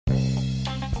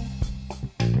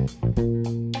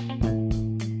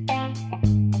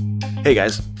Hey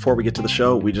guys, before we get to the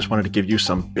show, we just wanted to give you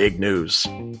some big news.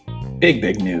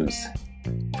 Big news.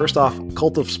 First off,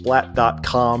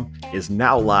 cultofsplat.com is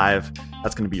now live.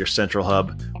 That's going to be your central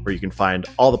hub where you can find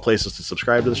all the places to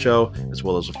subscribe to the show, as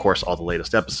well as, of course, all the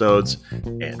latest episodes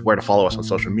and where to follow us on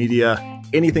social media.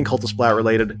 Anything Cult of Splat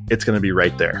related, it's going to be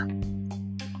right there.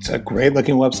 It's a great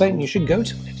looking website and you should go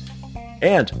to it.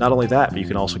 And not only that, but you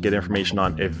can also get information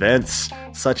on events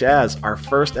such as our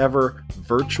first ever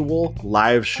virtual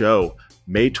live show,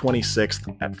 May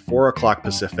 26th at 4 o'clock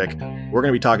Pacific. We're going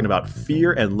to be talking about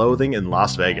Fear and Loathing in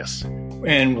Las Vegas.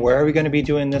 And where are we going to be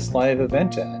doing this live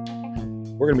event at?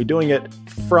 We're going to be doing it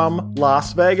from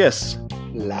Las Vegas.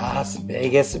 Las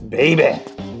Vegas, baby.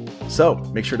 So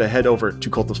make sure to head over to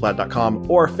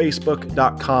cultofsplat.com or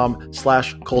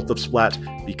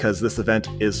facebook.com/cultofsplat because this event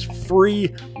is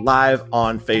free live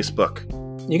on Facebook.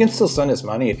 You can still send us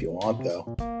money if you want,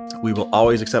 though. We will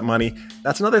always accept money.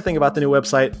 That's another thing about the new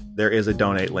website. There is a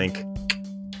donate link.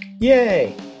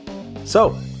 Yay!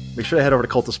 So make sure to head over to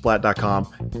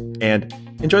cultofsplat.com and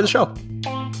enjoy the show.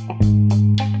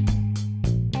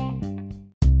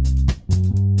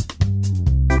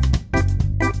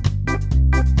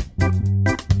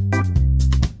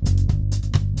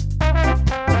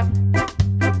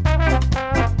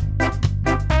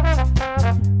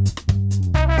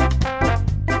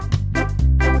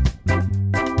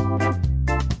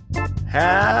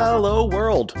 Hello,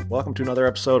 world. Welcome to another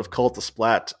episode of Cult of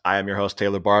Splat. I am your host,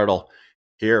 Taylor Bartle,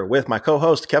 here with my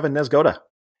co-host, Kevin Nesgoda.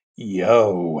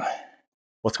 Yo.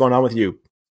 What's going on with you?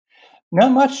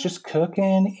 Not much, just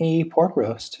cooking a pork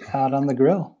roast out on the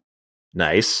grill.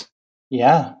 Nice.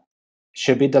 Yeah.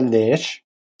 Should be delish.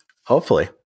 Hopefully.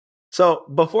 So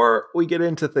before we get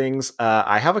into things,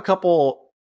 I have a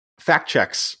couple fact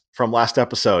checks from last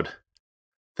episode.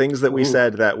 Things that we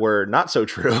said that were not so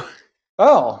true.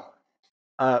 Oh.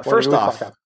 First off,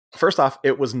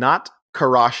 it was not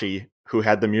Karashi who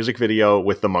had the music video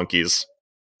with the monkeys.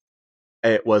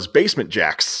 It was Basement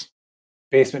Jaxx.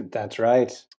 That's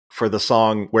right. For the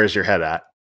song Where's Your Head At?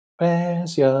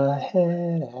 Where's your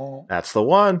head at? That's the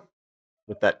one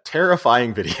with that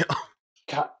terrifying video.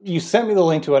 God, you sent me the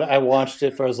link to it. I watched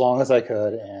it for as long as I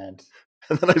could, and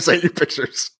then I sent you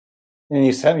pictures. And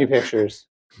you sent me pictures.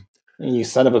 You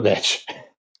son of a bitch.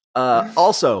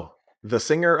 Also, the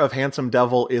singer of Handsome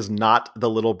Devil is not the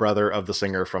little brother of the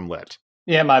singer from Lit.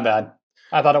 Yeah, my bad.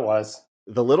 I thought it was.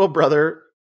 The little brother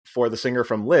for the singer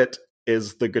from Lit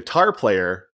is the guitar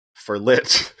player for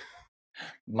Lit.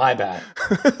 My bad.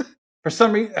 For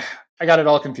some reason, I got it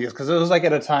all confused because it was like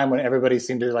at a time when everybody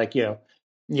seemed to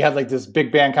you had like this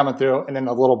big band coming through and then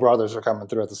the little brothers are coming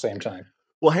through at the same time.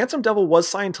 Well, Handsome Devil was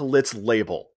signed to Lit's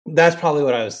label. That's probably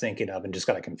what I was thinking of and just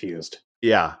got confused.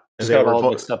 Yeah. Just got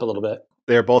all mixed up a little bit.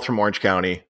 They're both from Orange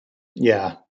County.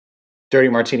 Yeah. Dirty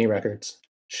Martini Records.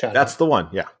 That's the one,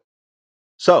 yeah.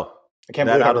 So, I can't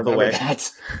believe out of the way.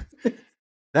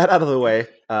 That out of the way.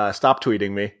 Stop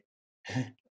tweeting me.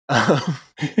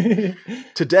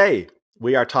 Today,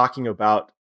 we are talking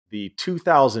about the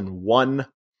 2001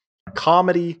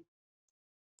 comedy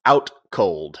Out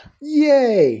Cold.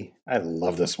 Yay! I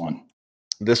love this one.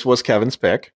 This was Kevin's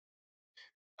pick.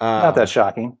 Not that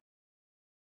shocking.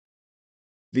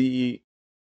 The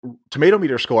tomato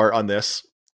meter score on this,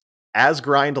 as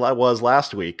Grind was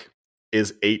last week,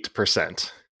 is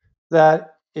 8%.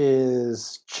 That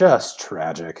is just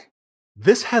tragic.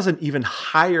 This has an even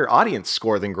higher audience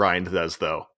score than Grind does,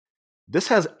 though. This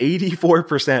has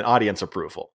 84% audience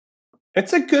approval.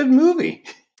 It's a good movie.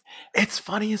 It's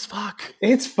funny as fuck.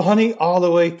 It's funny all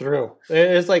the way through.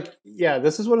 It's like, yeah,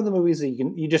 this is one of the movies that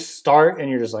you just start and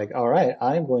you're just like, all right,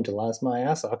 I'm going to laugh my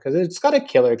ass off because it's got a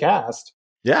killer cast.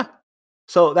 Yeah.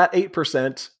 So that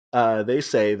 8%, they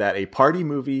say that a party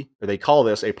movie, or they call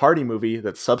this a party movie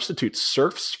that substitutes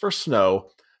surfs for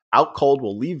snow. Out Cold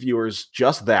will leave viewers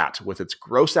just that, with its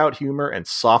gross out humor and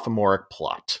sophomoric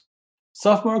plot.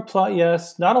 Sophomoric plot,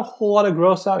 yes. Not a whole lot of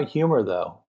gross out humor,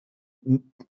 though.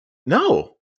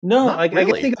 No. I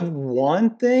can think of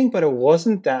one thing, but it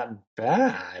wasn't that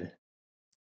bad.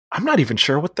 I'm not even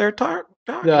sure what they're talking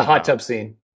about. The hot tub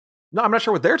scene. No, I'm not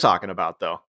sure what they're talking about,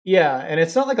 though. Yeah, and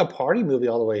it's not like a party movie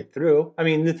all the way through. I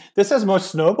mean, this has more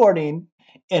snowboarding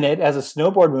in it as a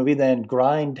snowboard movie than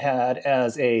Grind had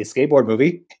as a skateboard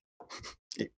movie.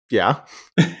 Yeah.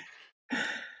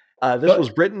 This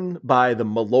was written by the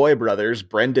Malloy brothers,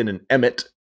 Brendan and Emmett,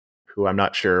 who I'm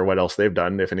not sure what else they've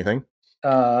done, if anything.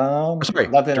 Sorry,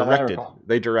 directed.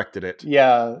 They directed it.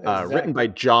 Yeah. Exactly. Written by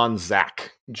John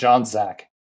Zach. John Zach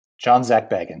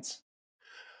Baggins.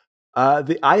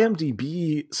 The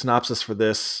IMDb synopsis for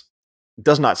this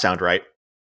does not sound right.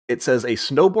 It says a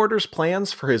snowboarder's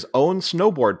plans for his own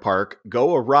snowboard park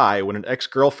go awry when an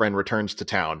ex-girlfriend returns to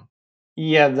town.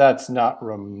 Yeah, that's not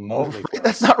remotely correct.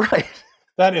 That's not right.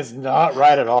 That is not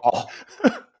right at all.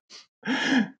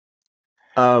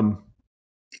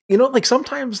 Like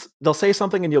sometimes they'll say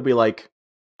something and you'll be like,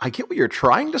 I get what you're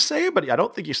trying to say, but I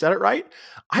don't think you said it right.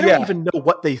 I don't even know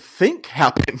what they think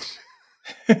happened.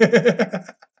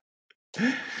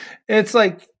 It's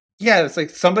like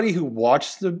somebody who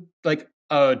watched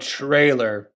a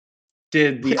trailer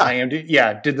did the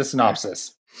IMDb, did the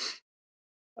synopsis.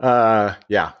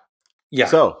 Yeah.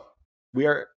 So we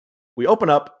open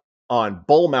up on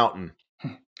Bull Mountain.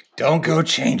 Don't go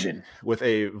changing. With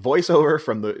a voiceover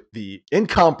from the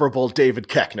incomparable David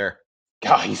Koechner.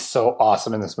 God, he's so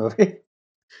awesome in this movie.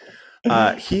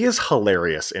 He is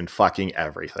hilarious in fucking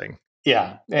everything.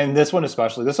 Yeah, and this one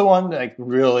especially. This one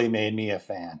really made me a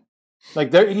fan.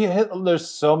 There's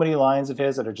so many lines of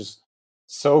his that are just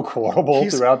so quotable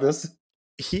throughout this.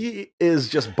 He is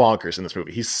just bonkers in this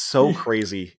movie. He's so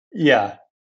crazy. Yeah.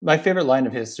 My favorite line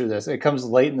of his through this, it comes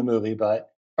late in the movie,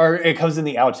 or it comes in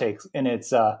the outtakes, and it's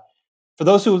for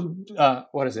those who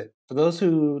what is it? For those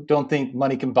who don't think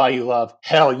money can buy you love,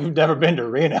 hell, you've never been to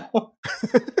Reno.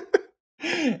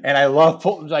 And I love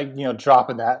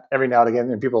dropping that every now and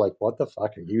again, and people are like, "What the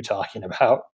fuck are you talking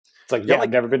about?" It's like, I've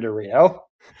never been to Reno.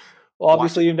 Well,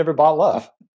 obviously, you've never bought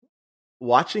love.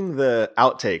 Watching the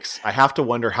outtakes, I have to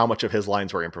wonder how much of his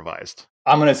lines were improvised.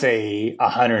 I'm going to say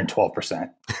 112%.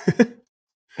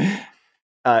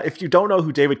 If you don't know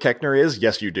who David Koechner is,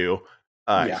 yes, you do.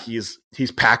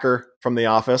 He's Packer from The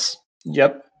Office.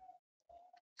 Yep.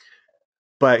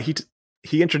 But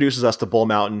he introduces us to Bull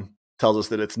Mountain, tells us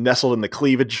that it's nestled in the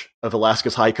cleavage of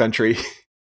Alaska's high country.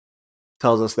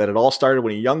 Tells us that it all started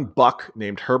when a young buck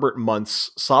named Herbert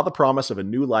Muntz saw the promise of a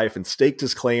new life and staked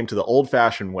his claim to the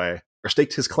old-fashioned way, or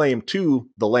staked his claim to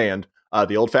the land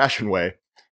the old-fashioned way.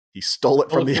 He stole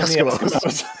it from the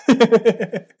Eskimos.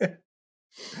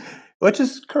 Which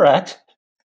is correct.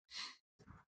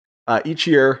 Each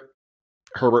year,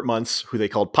 Herbert Muntz, who they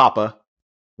called Papa,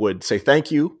 would say thank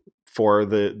you for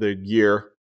the year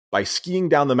by skiing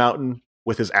down the mountain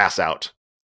with his ass out.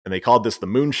 And they called this the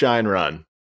Moonshine Run.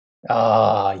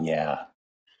 Yeah.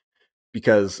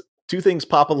 Because three things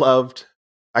Papa loved.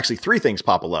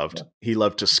 Yeah. He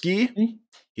loved to ski,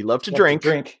 he loved to drink,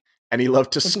 and he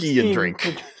loved to ski and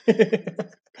drink.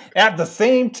 At the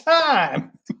same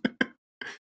time.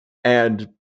 And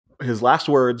his last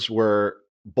words were,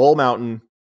 Bull Mountain,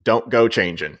 don't go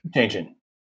changing.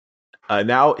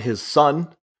 Now his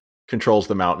son controls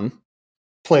the mountain.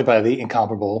 Played by the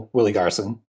incomparable Willie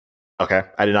Garson. Okay,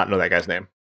 I did not know that guy's name.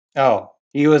 Oh,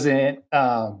 he was in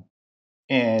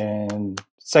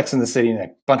Sex and the City and a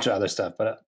bunch of other stuff,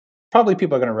 but probably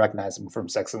people are going to recognize him from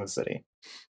Sex and the City.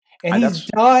 And he's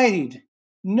died.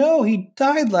 No, he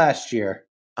died last year.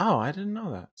 Oh, I didn't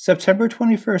know that. September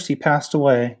 21st, he passed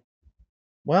away.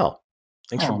 Well,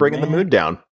 thanks for bringing the mood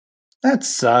down. That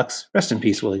sucks. Rest in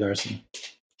peace, Willie Garson.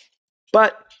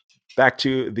 But back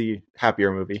to the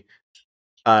happier movie.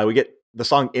 We get the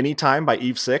song Anytime by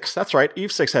Eve Six. That's right.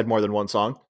 Eve Six had more than one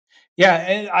song. Yeah,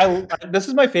 and this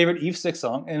is my favorite Eve Six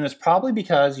song, and it's probably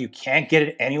because you can't get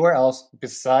it anywhere else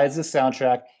besides the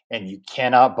soundtrack, and you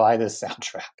cannot buy this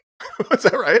soundtrack. Is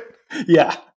that right?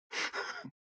 Yeah.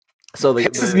 So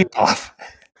it pisses me off.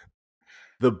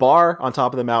 The bar on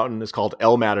top of the mountain is called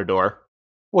El Matador.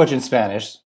 Which in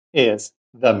Spanish is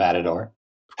the Matador.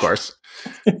 Of course.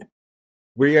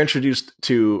 We're introduced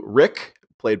to Rick,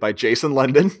 played by Jason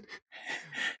London.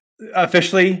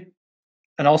 Officially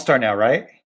an all-star now, right?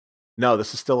 No,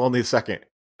 this is still only the second.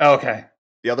 Oh, okay.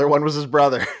 The other one was his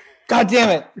brother. God damn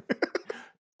it.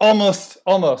 Almost.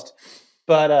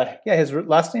 But his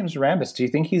last name's Rambis. Do you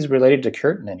think he's related to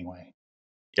Kurt in any way?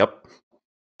 Yep.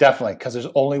 Definitely, because there's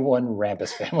only one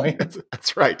Rambis family.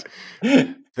 That's right.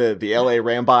 The LA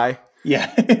Rambi.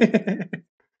 Yeah.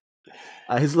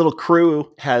 His little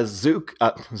crew has Zook.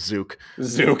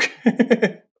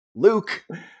 Luke,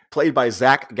 played by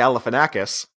Zach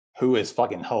Galifianakis. Who is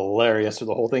fucking hilarious through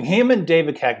the whole thing. Him and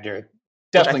David Koechner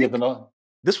definitely get the most.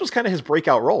 This was kind of his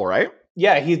breakout role, right?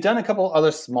 Yeah, he's done a couple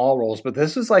other small roles, but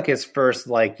this was like his first,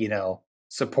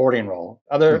 supporting role.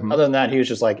 Other than that, he was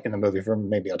just in the movie for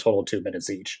maybe a total of 2 minutes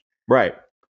each. Right.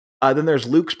 Then there's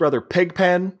Luke's brother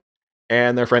Pigpen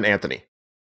and their friend Anthony.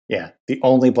 Yeah, the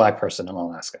only black person in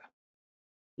Alaska.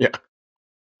 Yeah.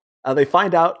 They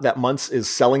find out that Muntz is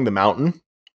selling the mountain.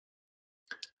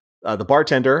 The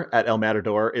bartender at El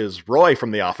Matador is Roy from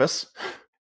The Office.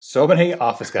 So many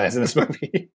Office guys in this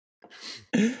movie.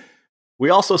 We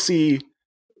also see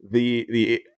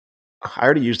the I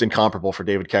already used incomparable for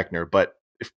David Koechner, but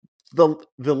the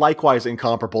likewise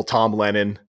incomparable Tom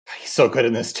Lennon He's so good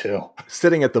in this too.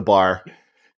 sitting at the bar.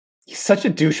 He's such a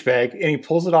douchebag, and he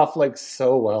pulls it off like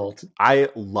so well. I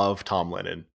love Tom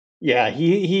Lennon. Yeah,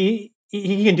 he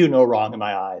can do no wrong in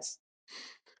my eyes.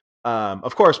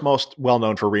 Of course, most well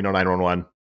known for Reno 911.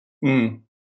 Mm.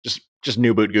 Just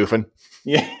new boot goofing.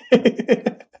 Yeah.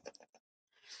 God,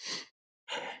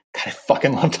 I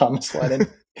fucking love Thomas Lennon.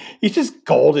 He's just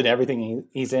gold in everything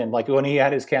he's in. Like when he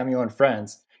had his cameo in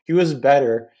Friends, he was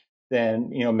better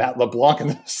than Matt LeBlanc in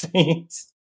the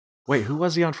scenes. Wait, who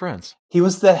was he on Friends? He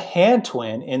was the hand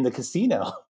twin in the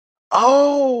casino.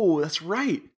 Oh, that's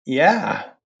right. Yeah.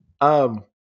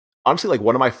 Honestly, like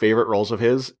one of my favorite roles of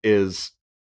his is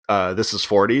This Is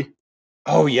 40.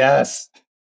 Oh yes.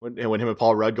 When him and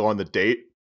Paul Rudd go on the date.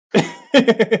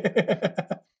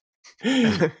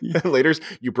 Later's,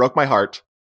 you broke my heart,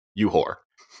 you whore.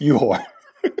 You whore.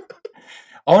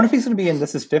 I wonder if he's going to be in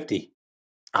This Is 50.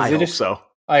 I hope so.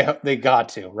 I hope they got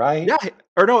to, right? Yeah.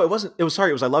 Or no, it wasn't. It was I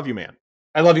Love You, Man.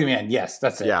 I Love You, Man. Yes,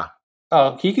 that's it. Yeah.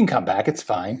 Oh, he can come back. It's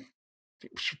fine.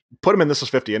 Put him in This Is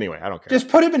 50 anyway. I don't care. Just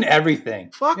put him in everything.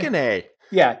 Fucking A.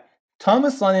 Yeah.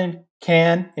 Thomas Lennon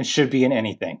can and should be in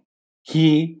anything.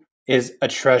 He is a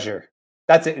treasure.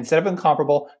 That's it. Instead of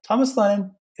incomparable, Thomas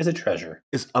Lennon is a treasure.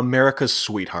 Is America's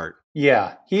sweetheart.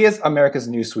 Yeah. He is America's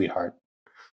new sweetheart.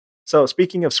 So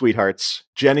speaking of sweethearts,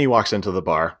 Jenny walks into the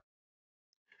bar.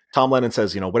 Tom Lennon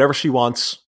says, whatever she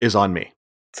wants is on me.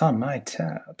 It's on my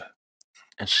tab.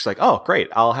 And she's like, oh, great.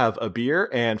 I'll have a beer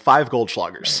and 5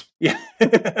 Goldschlagers. Yeah.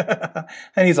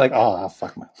 And he's like, oh,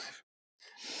 fuck my life.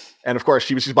 And of course,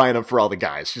 she's buying them for all the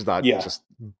guys. She's not just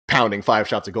pounding 5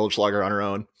 shots of Goldschlager on her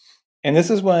own. And this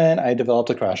is when I developed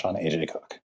a crush on AJ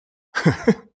Cook.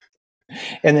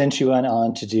 And then she went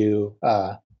on to do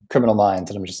Criminal Minds.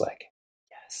 And I'm just like,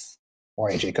 yes, more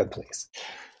AJ Cook, please.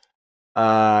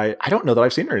 I don't know that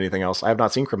I've seen her in anything else. I have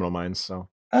not seen Criminal Minds, so.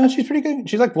 She's pretty good.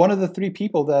 She's like one of the 3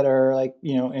 people that are like,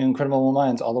 in Criminal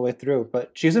Minds all the way through.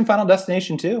 But she's in Final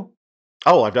Destination too.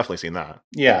 Oh, I've definitely seen that.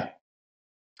 Yeah.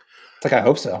 It's like, I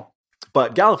hope so.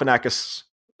 But Galifianakis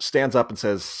stands up and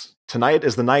says, tonight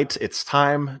is the night. It's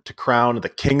time to crown the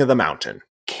King of the Mountain.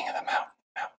 King of the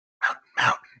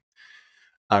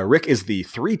Mountain. Rick is the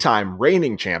 3-time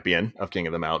reigning champion of King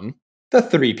of the Mountain. The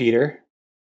 3-peater.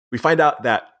 We find out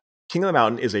that King of the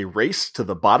Mountain is a race to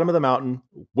the bottom of the mountain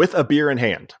with a beer in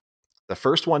hand. The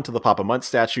first one to the Papa Munt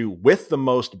statue with the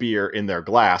most beer in their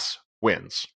glass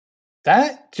wins.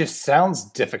 That just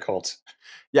sounds difficult.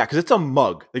 Yeah, because it's a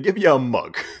mug. They give you a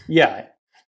mug. Yeah.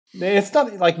 It's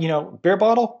not like, beer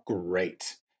bottle,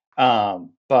 great. But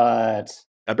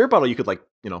a beer bottle, you could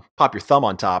pop your thumb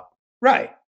on top. Right.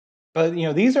 But,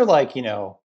 these are like,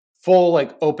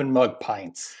 full, open mug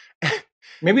pints.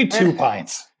 Maybe 2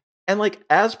 pints. And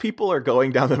as people are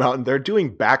going down the mountain, they're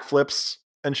doing backflips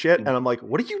and shit. And I'm like,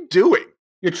 what are you doing?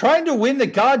 You're trying to win the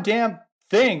goddamn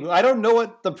thing. I don't know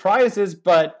what the prize is,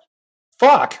 but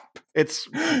fuck. It's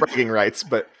bragging rights,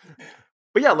 but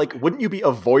yeah, wouldn't you be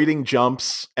avoiding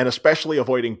jumps and especially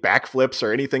avoiding backflips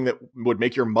or anything that would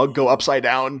make your mug go upside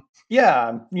down?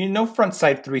 Yeah, front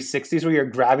side 360s where you're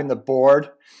grabbing the board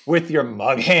with your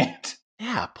mug hand.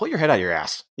 Yeah, pull your head out of your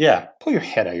ass. Yeah, pull your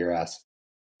head out of your ass.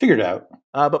 Figure it out.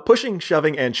 But pushing,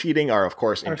 shoving, and cheating are, of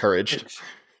course, encouraged.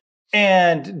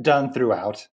 And done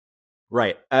throughout.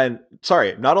 Right. And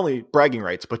sorry, not only bragging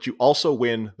rights, but you also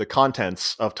win the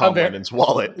contents of Tom Lennon's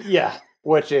wallet. Yeah,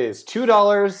 which is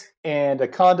 $2 and a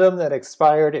condom that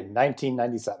expired in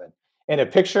 1997. And a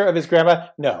picture of his grandma.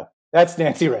 No, that's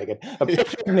Nancy Reagan. A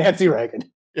picture of Nancy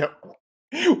Reagan. Yep.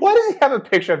 Why does he have a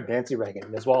picture of Nancy Reagan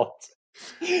in his wallet?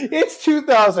 It's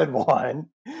 2001.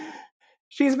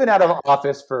 She's been out of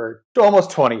office for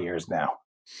almost 20 years now.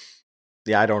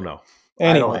 Yeah, I don't know.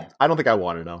 Anyway. I don't think I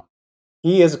want to know.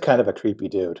 He is kind of a creepy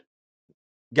dude.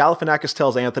 Galifianakis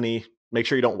tells Anthony, make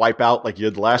sure you don't wipe out like you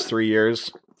did the last 3 years.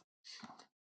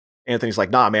 Anthony's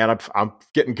like, nah, man, I'm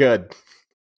getting good.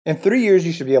 In 3 years,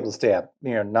 you should be able to stay up.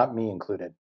 Not me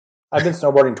included. I've been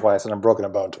snowboarding twice and I've broken a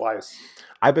bone twice.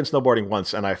 I've been snowboarding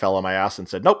once and I fell on my ass and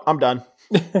said, nope, I'm done.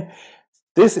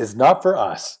 This is not for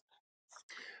us.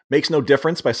 Makes No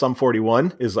Difference by Sum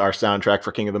 41 is our soundtrack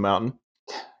for King of the Mountain.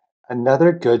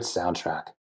 Another good soundtrack.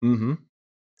 Mm-hmm.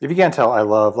 If you can't tell, I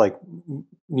love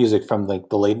music from the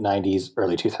late 90s,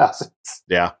 early 2000s.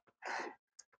 Yeah.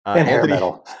 And hair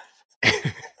metal.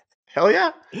 Hell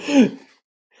yeah.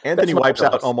 Anthony wipes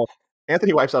out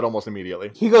almost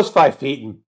immediately. He goes 5 feet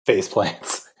and face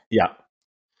plants. Yeah.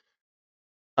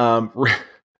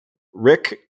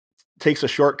 Rick takes a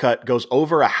shortcut, goes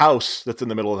over a house that's in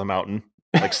the middle of the mountain,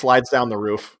 slides down the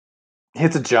roof.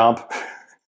 Hits a jump.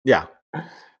 Yeah.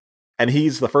 And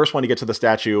he's the first one to get to the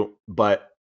statue, but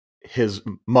his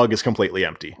mug is completely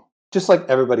empty. Just like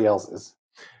everybody else's.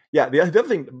 Yeah, the other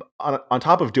thing, on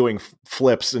top of doing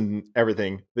flips and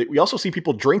everything, we also see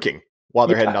people drinking while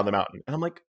they're heading down the mountain. And I'm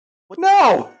like, what?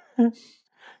 No!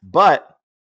 But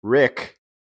Rick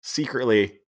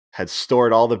secretly had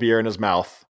stored all the beer in his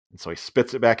mouth, and so he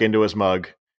spits it back into his mug.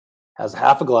 Has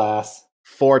half a glass.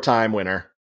 4-time winner.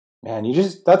 Man,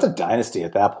 that's a dynasty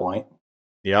at that point.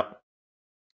 Yep.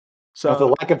 So with the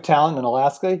lack of talent in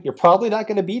Alaska, you're probably not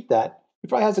going to beat that. He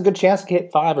probably has a good chance to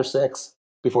hit 5 or 6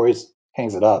 before he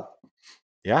hangs it up.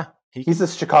 Yeah. He's the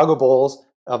Chicago Bulls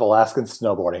of Alaskan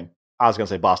snowboarding. I was going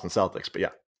to say Boston Celtics, but yeah.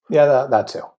 Yeah, that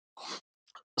too.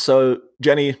 So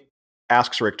Jenny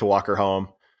asks Rick to walk her home.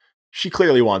 She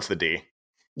clearly wants the D.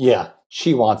 Yeah,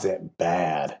 she wants it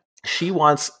bad. She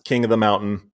wants King of the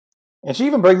Mountain. And she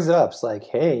even brings it up. It's like,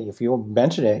 hey, if you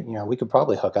mention it, we could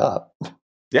probably hook up.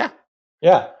 Yeah.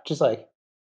 Yeah, just like,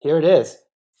 here it is.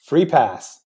 Free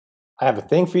pass. I have a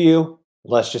thing for you.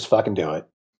 Let's just fucking do it.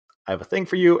 I have a thing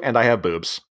for you, and I have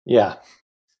boobs. Yeah.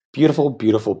 Beautiful,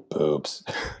 beautiful boobs.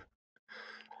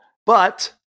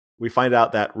 But we find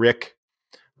out that Rick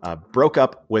broke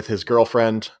up with his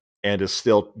girlfriend and is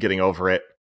still getting over it.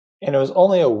 And it was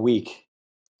only a week.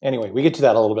 Anyway, we get to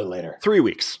that a little bit later. 3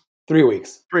 weeks. 3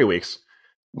 weeks. 3 weeks.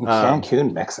 In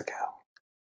Cancun, Mexico.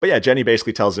 But yeah, Jenny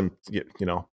basically tells him,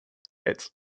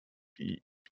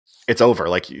 it's over.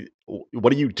 Like,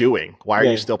 what are you doing? Why are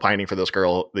you still pining for this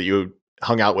girl that you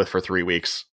hung out with for 3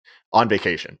 weeks on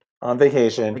vacation? On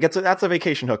vacation. That's a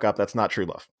vacation hookup. That's not true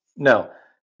love. No.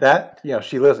 That,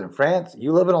 she lives in France.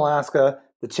 You live in Alaska.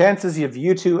 The chances of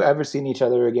you two ever seeing each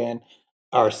other again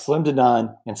are slim to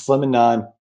none, and Slim and None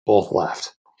both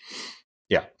left.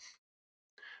 Yeah.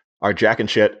 Are Jack and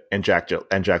shit, and Jack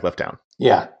left town.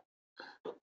 Yeah.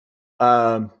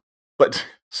 But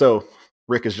so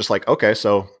Rick is just like, okay,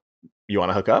 so you want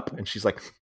to hook up? And she's like,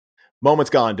 moment's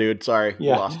gone, dude. Sorry,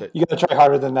 you lost it. You got to try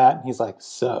harder than that. And he's like,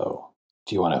 so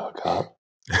do you want to hook up?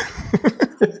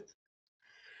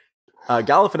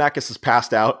 Galifianakis is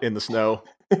passed out in the snow.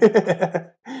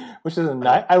 Which is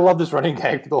I love this running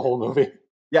gag for the whole movie.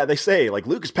 Yeah, they say, like,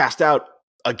 Luke is passed out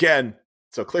again.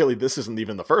 So clearly this isn't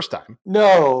even the first time.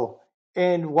 No.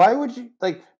 And why would you,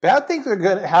 bad things are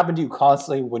going to happen to you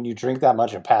constantly when you drink that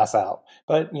much and pass out.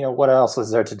 But, what else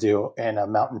is there to do in a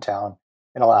mountain town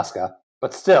in Alaska?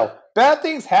 But still, bad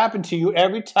things happen to you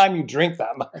every time you drink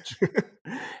that much.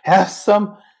 Have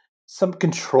some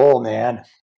control, man.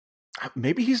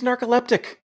 Maybe he's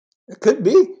narcoleptic. It could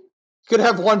be. You could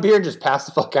have one beer and just pass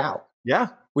the fuck out. Yeah.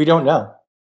 We don't know.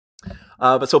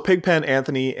 But so Pigpen,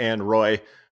 Anthony, and Roy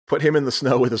put him in the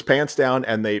snow with his pants down,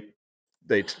 and they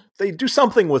do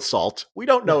something with salt. We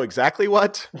don't know exactly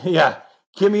what. Yeah.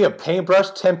 Give me a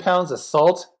paintbrush, 10 pounds of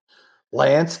salt.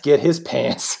 Lance, get his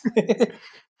pants.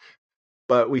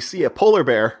 But we see a polar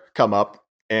bear come up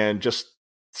and just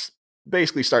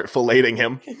basically start filleting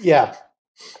him. Yeah.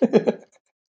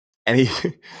 And he,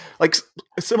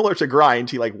 similar to Grind,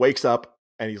 he wakes up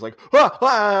and he's like,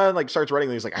 and starts running.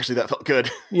 And he's like, actually, that felt good.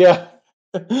 Yeah.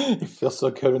 It feels so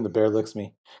good when the bear licks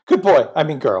me. Good boy. I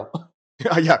mean, girl.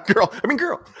 Yeah, girl. I mean,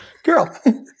 girl. Girl.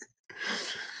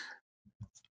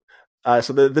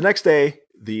 So the next day,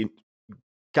 the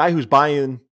guy who's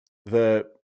buying the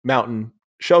mountain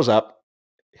shows up.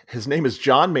 His name is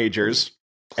John Majors.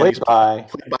 Played by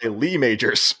Lee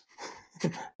Majors.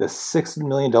 The $6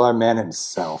 million man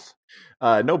himself.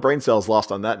 No brain cells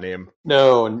lost on that name.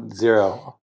 No,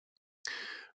 0.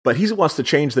 But he wants to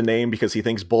change the name because he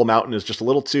thinks Bull Mountain is just a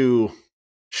little too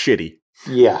shitty.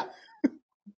 Yeah.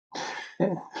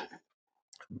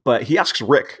 But he asks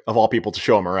Rick, of all people, to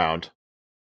show him around.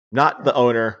 Not the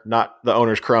owner, not the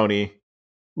owner's crony.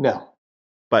 No.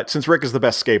 But since Rick is the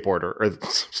best skateboarder, or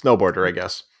snowboarder, I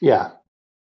guess. Yeah.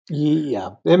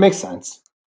 Yeah. It makes sense.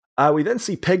 We then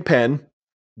see Pigpen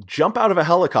jump out of a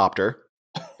helicopter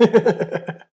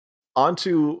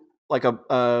onto a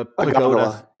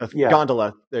pagoda,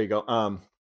 gondola. There you go.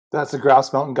 That's a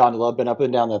Grouse Mountain gondola. I've been up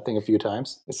and down that thing a few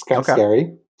times. It's kind of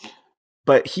scary.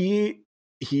 But he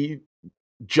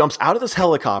jumps out of this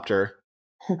helicopter.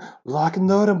 Lock and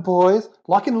load him, boys.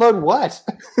 Lock and load what?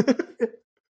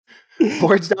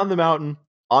 Boards down the mountain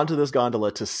onto this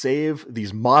gondola to save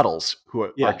these models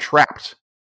who are trapped.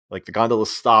 Like, the gondola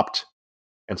stopped,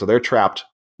 and so they're trapped.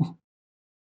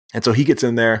 And so he gets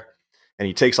in there, and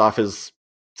he takes off his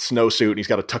snowsuit, and he's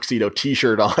got a tuxedo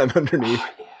t-shirt on underneath. Oh,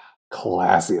 yeah.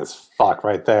 Classy as fuck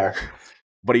right there.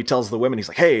 But he tells the women, he's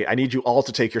like, hey, I need you all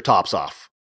to take your tops off.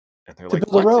 And they're like,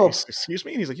 what? Rope. Excuse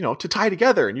me? And he's like, to tie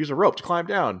together and use a rope to climb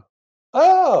down.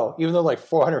 Oh, even though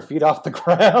 400 feet off the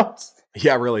ground.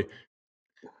 Yeah, really.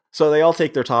 So they all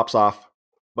take their tops off,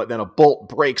 but then a bolt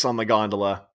breaks on the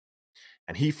gondola,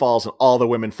 and he falls, and all the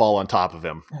women fall on top of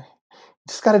him.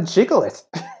 Just gotta jiggle it.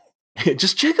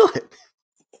 Just jiggle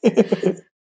it.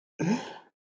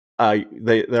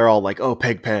 They're all like, "Oh,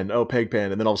 Pigpen, oh,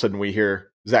 Pigpen," and then all of a sudden we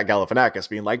hear Zach Galifianakis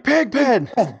being like, "Pigpen."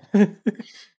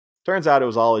 Turns out it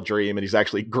was all a dream, and he's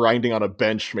actually grinding on a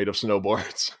bench made of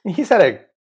snowboards. He's had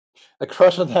a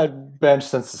crush on that bench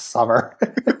since the summer.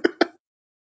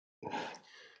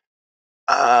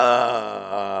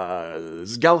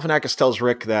 Galifianakis tells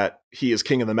Rick that he is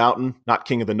king of the mountain, not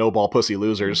king of the no-ball pussy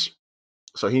losers.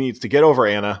 So he needs to get over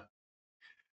Anna.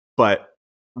 But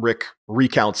Rick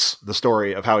recounts the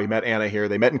story of how he met Anna here.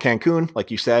 They met in Cancun,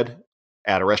 like you said,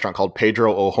 at a restaurant called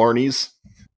Pedro O'Horny's.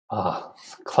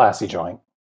 Classy joint.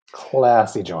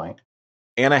 Classy joint.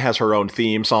 Anna has her own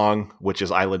theme song, which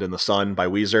is Island in the Sun by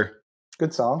Weezer.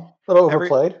 Good song. A little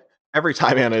overplayed. Every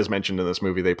time Anna is mentioned in this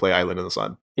movie, they play Island in the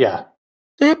Sun. Yeah.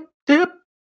 Dip, dip.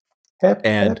 Hip,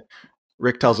 and hip.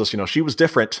 Rick tells us, she was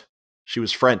different. She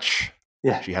was French.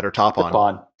 Yeah. She had her top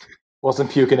on.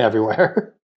 Wasn't puking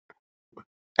everywhere.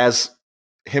 As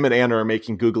him and Anna are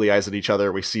making googly eyes at each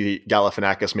other, we see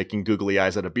Galifianakis making googly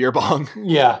eyes at a beer bong.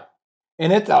 Yeah.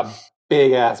 And it's a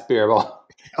big-ass beer bong.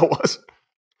 It was.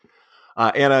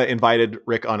 Anna invited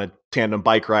Rick on a tandem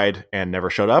bike ride and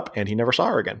never showed up, and he never saw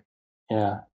her again.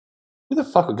 Yeah. Who the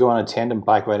fuck would go on a tandem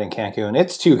bike ride in Cancun?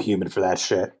 It's too humid for that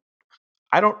shit.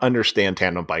 I don't understand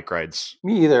tandem bike rides.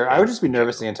 Me either. I would just be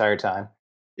nervous the entire time.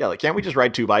 Yeah, like, can't we just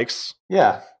ride two bikes?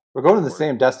 Yeah. We're going to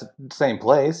the same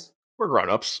place. We're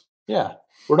grown-ups. Yeah.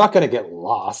 We're not going to get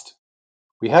lost.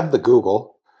 We have the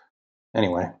Google.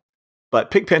 Anyway.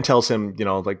 But Pigpen tells him,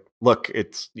 look,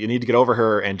 you need to get over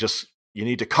her and you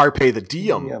need to carpe the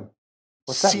diem. Yeah.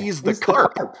 What's that? Seize the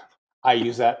carp. I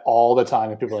use that all the time.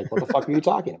 And people are like, what the fuck are you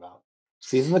talking about?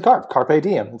 Seizing the carp. Carpe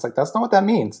diem. It's like, that's not what that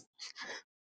means.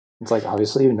 It's like,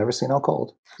 obviously, you've never seen Out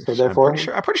Cold. So therefore...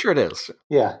 I'm pretty sure it is.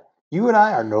 Yeah. You and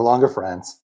I are no longer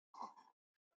friends.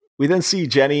 We then see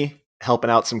Jenny helping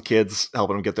out some kids,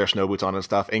 helping them get their snow boots on and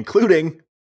stuff, including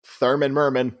Thurman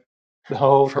Merman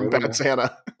from Bad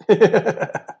Santa.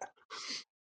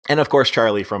 And, of course,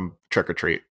 Charlie from Trick or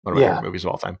Treat, one of my favorite movies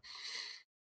of all time.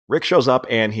 Rick shows up,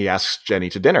 and he asks Jenny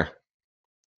to dinner.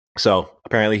 So,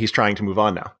 apparently, he's trying to move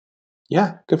on now.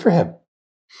 Yeah, good for him.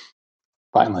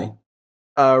 Finally.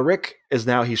 Rick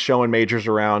he's showing Majors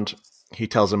around. He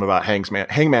tells him about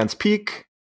Hangman's Peak,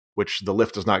 which the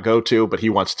lift does not go to, but he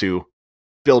wants to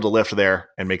build a lift there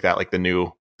and make that like the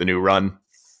new run.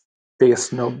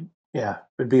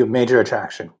 It'd be a major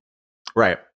attraction.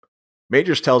 Right.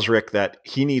 Majors tells Rick that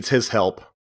he needs his help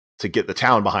to get the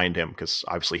town behind him, because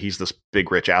obviously he's this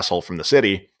big rich asshole from the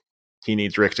city. He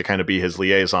needs Rick to kind of be his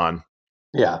liaison.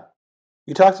 Yeah.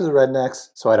 You talk to the rednecks,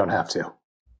 so I don't have to.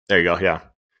 There you go, yeah.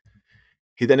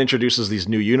 He then introduces these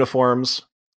new uniforms,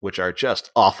 which are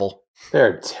just awful.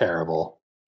 They're terrible.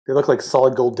 They look like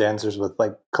solid gold dancers with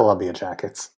like Columbia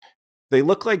jackets. They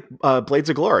look like Blades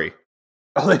of Glory.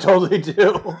 Oh, they totally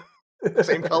do.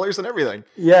 Same colors and everything.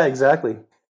 Yeah, exactly.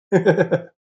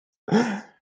 But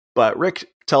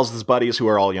Rick tells his buddies, who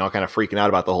are all, kind of freaking out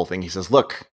about the whole thing. He says,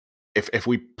 look, if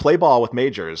we play ball with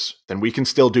Majors, then we can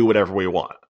still do whatever we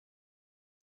want.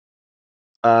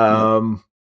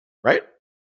 Right?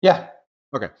 Yeah.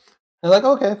 Okay. They're like,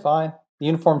 okay, fine. The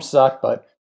uniforms suck, but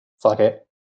fuck it.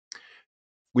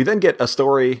 We then get a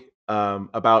story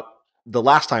about the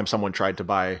last time someone tried to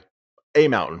buy a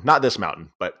mountain, not this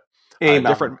mountain, but a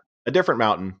different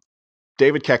mountain.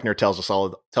 David Koechner tells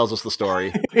us the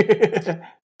story.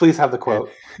 Please have the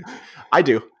quote. I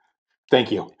do.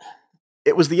 Thank you.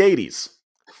 It was the 80s.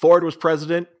 Ford was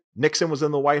president, Nixon was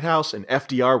in the White House, and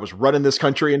FDR was running this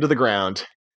country into the ground.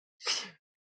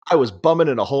 I was bumming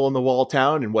in a hole-in-the-wall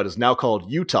town in what is now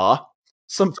called Utah.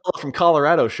 Some fella from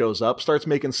Colorado shows up, starts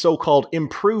making so-called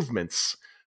improvements.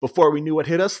 Before we knew what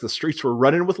hit us, the streets were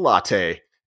running with latte.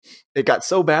 It got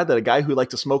so bad that a guy who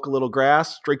liked to smoke a little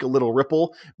grass, drink a little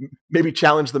Ripple, maybe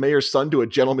challenge the mayor's son to a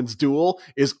gentleman's duel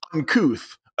is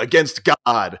uncouth against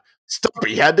God.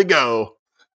 Stumpy had to go.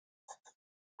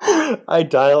 I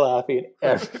die laughing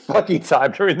every fucking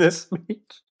time during this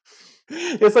speech.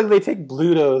 It's like they take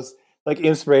Bluto's like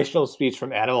inspirational speech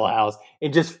from Animal House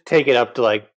and just take it up to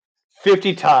like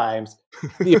 50 times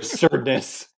the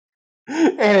absurdness.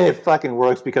 And it fucking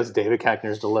works because David Koechner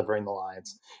is delivering the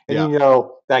lines. And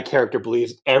that character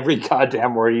believes every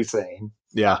goddamn word he's saying.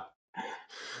 Yeah.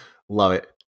 Love it.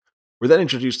 We're then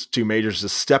introduced to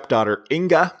Majors' stepdaughter,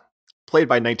 Inga, played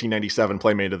by 1997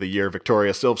 Playmate of the Year,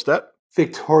 Victoria Silvstedt.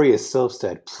 Victoria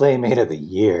Silvstedt, Playmate of the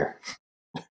Year.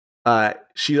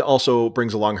 She also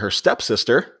brings along her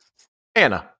stepsister,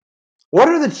 Anna. What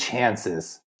are the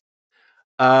chances?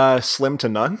 Slim to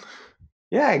none.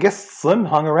 Yeah, I guess Slim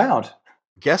hung around.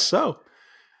 Guess so.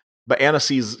 But Anna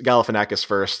sees Galifianakis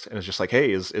first and is just like,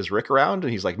 "Hey, is Rick around?"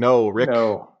 And he's like, "No, Rick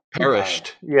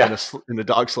perished in a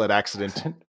dog sled accident.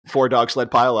 4 dog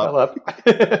sled pile up."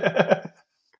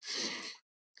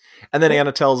 And then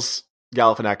Anna tells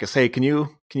Galifianakis, "Hey, can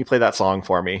you play that song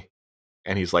for me?"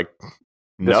 And he's like,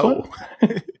 "No."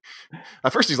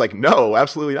 At first he's like, "No,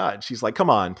 absolutely not." And she's like, "Come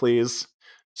on, please."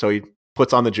 So he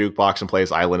puts on the jukebox and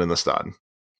plays Island in the Sun.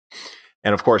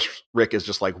 And of course, Rick is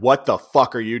just like, "What the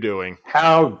fuck are you doing?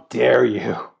 How dare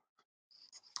you?"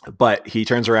 But he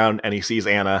turns around and he sees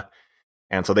Anna.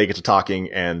 And so they get to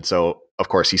talking. And so, of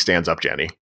course, he stands up Jenny.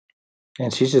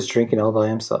 And she's just drinking all by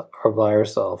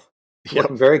herself. Yep.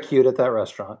 Looking very cute at that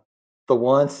restaurant. The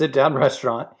one sit-down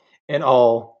restaurant in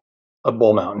all of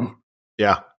Bull Mountain.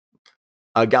 Yeah.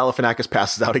 Galifianakis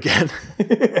passes out again.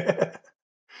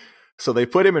 So they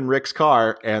put him in Rick's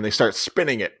car and they start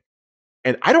spinning it.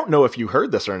 And I don't know if you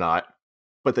heard this or not,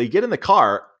 but they get in the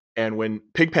car, and when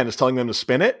Pigpen is telling them to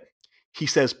spin it, he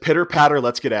says, "Pitter patter,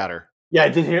 let's get at her." Yeah, I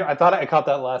did hear. I thought I caught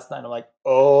that last night. I'm like,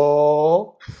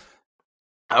 oh.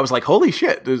 I was like, holy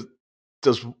shit. Does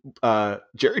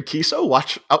Jared Kiso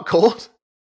watch Out Cold?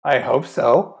 I hope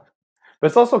so. But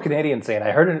it's also Canadian saying. I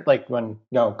heard it like when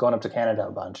going up to Canada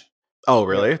a bunch. Oh,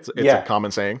 really? It's a common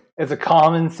saying? It's a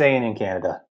common saying in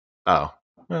Canada. Oh,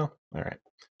 well, all right.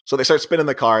 So they start spinning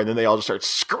the car, and then they all just start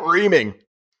screaming.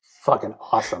 Fucking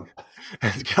awesome.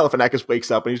 And Galifianakis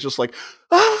wakes up, and he's just like,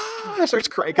 ah! And starts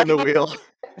cranking the wheel.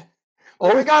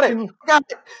 Oh, we got it. We got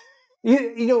it.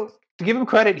 You know, to give him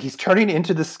credit, he's turning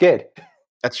into the skid.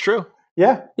 That's true.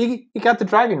 Yeah, he got the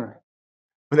driving right.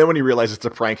 And then when he realizes it's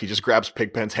a prank, he just grabs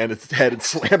Pigpen's head and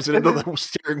slams it into the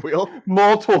steering wheel.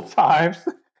 Multiple times.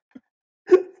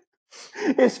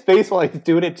 His face while he's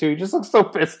doing it, too. He just looks so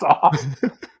pissed off.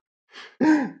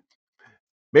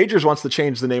 Majors wants to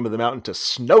change the name of the mountain to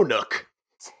Snow Nook.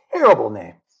 Terrible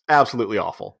name. Absolutely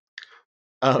awful.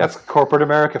 That's corporate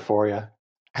America for you.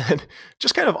 And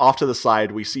just kind of off to the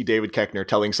side, we see David Koechner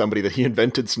telling somebody that he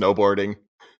invented snowboarding.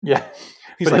 Yeah.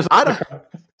 He's like,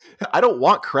 I don't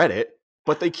want credit,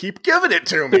 but they keep giving it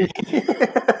to me.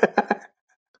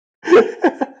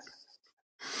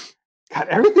 God,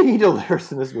 everything he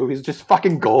delivers in this movie is just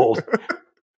fucking gold.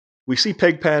 We see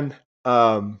Pigpen.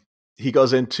 He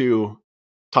goes into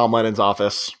Tom Lennon's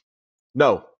office.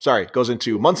 No, sorry, goes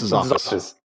into Muntz's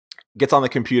office. Gets on the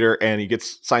computer and he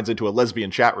signs into a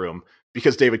lesbian chat room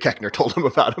because David Koechner told him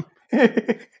about him.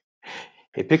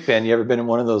 Hey, Pigpen, you ever been in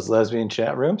one of those lesbian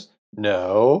chat rooms?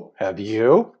 No. Have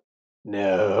you?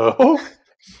 No.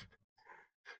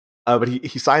 But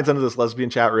he signs into this lesbian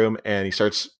chat room and he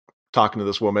starts talking to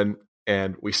this woman,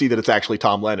 and we see that it's actually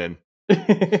Tom Lennon.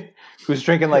 Who's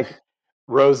drinking like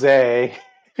rosé.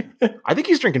 I think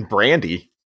he's drinking brandy.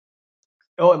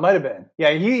 Oh, it might have been.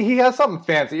 Yeah, he has something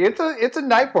fancy. It's a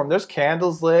night for him. There's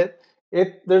candles lit.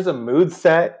 There's a mood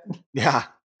set. Yeah.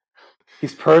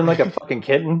 He's purring like a fucking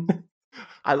kitten.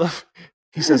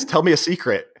 He says, "Tell me a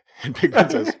secret." And Pigpen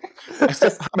says, I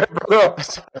set my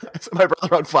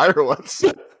brother on fire once.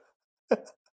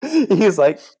 He's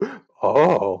like,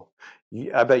 "Oh,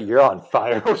 I bet you're on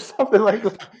fire," or something like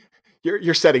that.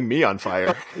 You're setting me on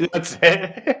fire. That's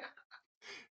it.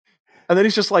 And then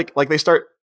he's just like they start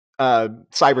cyber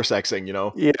sexing, you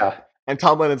know? Yeah. And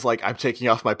Tom Lennon's like, "I'm taking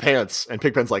off my pants." And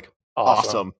Pigpen's like,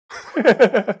 awesome.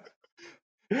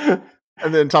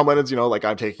 And then Tom Lennon's, like,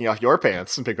 "I'm taking off your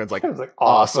pants." And Pigpen's like,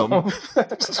 awesome.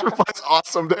 Just replies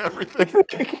awesome to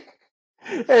everything.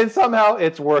 And somehow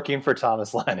it's working for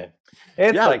Thomas Lennon.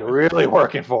 It's like really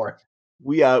working for him.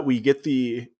 We get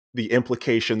the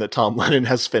implication that Tom Lennon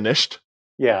has finished.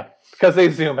 Yeah, because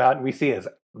they zoom out and we see his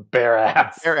bare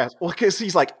ass. Bare ass. Well, because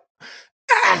he's like,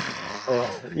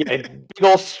 big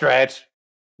old stretch,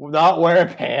 not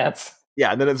wearing pants.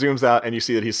 Yeah, and then it zooms out and you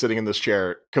see that he's sitting in this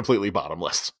chair completely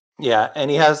bottomless. Yeah, and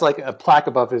he has like a plaque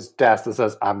above his desk that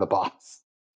says, "I'm the boss."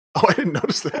 Oh, I didn't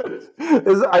notice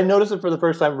that. I noticed it for the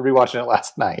first time rewatching it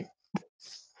last night.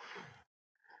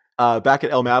 Back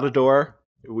at El Matador,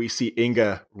 we see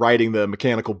Inga riding the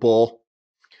mechanical bull.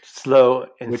 Slow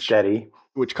and steady.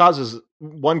 Which causes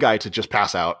one guy to just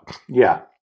pass out. Yeah,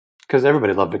 because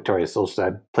everybody loved Victoria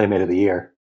Solstead, Playmate of the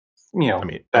Year.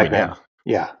 Back then.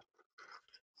 Yeah.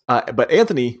 But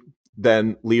Anthony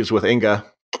then leaves with Inga,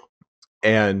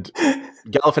 and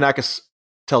Galifianakis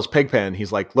tells Pigpen,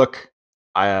 he's like, "Look,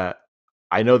 I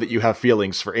know that you have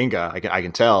feelings for Inga. I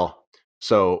can tell.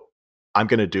 So I'm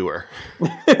gonna do her."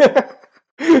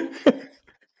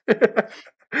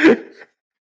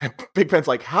 And Pigpen's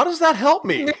like, "How does that help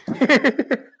me?"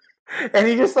 And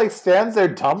he just like stands there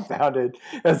dumbfounded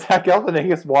as Zach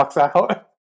Galifianakis walks out.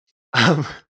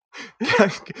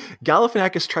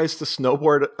 Galifianakis tries to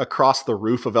snowboard across the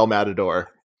roof of El Matador.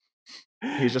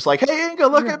 He's just like, "Hey, Inga,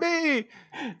 look at me!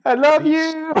 I love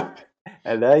you!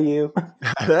 I love you!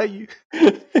 I love you!"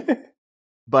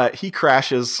 But he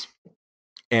crashes,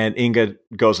 and Inga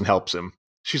goes and helps him.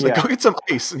 She's like, "Go get some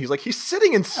ice," and he's like, "He's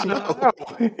sitting in snow."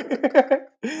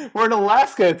 We're in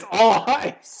Alaska; it's all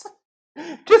ice.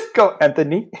 Just go,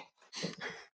 Anthony.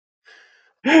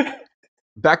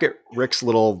 Back at Rick's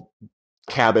little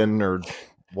cabin, or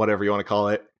whatever you want to call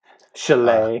it,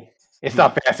 chalet. It's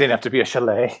not fancy enough to be a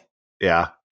chalet. Yeah.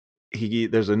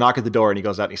 There's a knock at the door, and he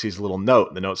goes out and he sees a little note,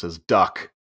 and the note says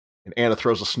 "duck," and Anna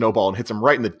throws a snowball and hits him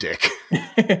right in the dick.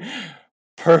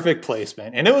 Perfect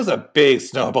placement, and it was a big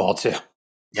snowball too.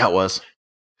 Yeah, it was.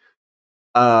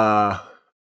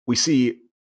 We see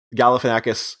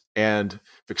Galifianakis and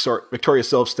Victoria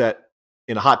Silvstedt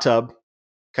in a hot tub,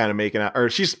 kind of making out, or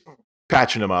she's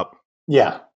patching him up.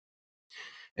 Yeah.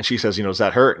 And she says, "Does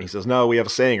that hurt?" And he says, "No, we have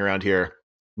a saying around here: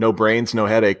 no brains, no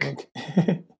headache."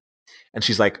 And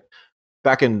she's like,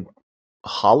 "Back in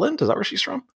Holland? Is that where she's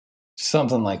from?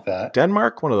 Something like that.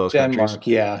 Denmark? One of those countries."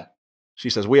 Yeah. She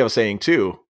says, "We have a saying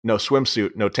too: no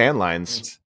swimsuit, no tan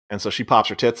lines." And so she pops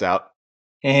her tits out.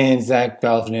 And Zach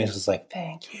Galifianakis is like,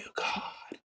 "Thank you,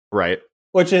 God." Right.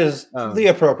 Which is the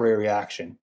appropriate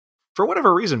reaction. For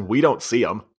whatever reason, we don't see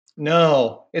him.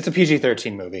 No, it's a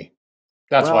PG-13 movie.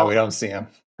 That's why we don't see him.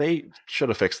 They should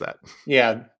have fixed that.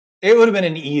 Yeah. It would have been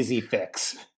an easy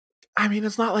fix. I mean,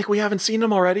 it's not like we haven't seen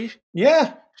him already.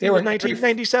 Yeah. They were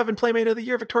 1997 Playmate of the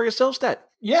Year, Victoria Silvstedt.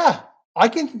 Yeah. I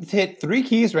can hit 3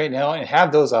 keys right now and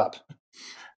have those up.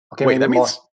 Okay, wait,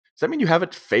 does that mean you have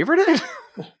it favorited?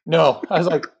 No. I was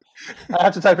like, I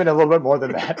have to type in a little bit more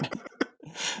than that.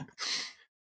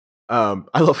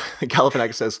 I love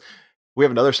Galifianakis says, "We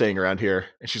have another saying around here."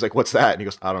 And she's like, "What's that?" And he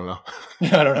goes, "I don't know."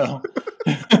 I don't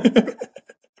know.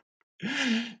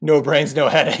 No brains, no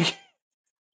headache.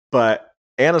 But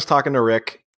Anna's talking to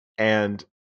Rick, and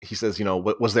he says,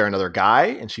 "Was there another guy?"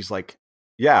 And she's like,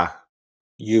 "Yeah,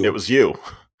 it was you."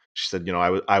 She said,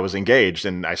 I was engaged,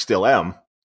 and I still am."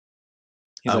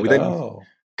 He's like, we then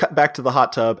cut back to the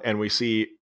hot tub, and we see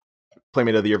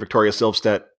Playmate of the Year Victoria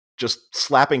Silvstedt just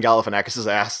slapping Galifianakis'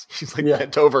 ass. She's like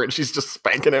bent over, and she's just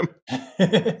spanking him.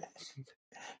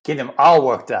 Getting him all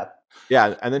worked up.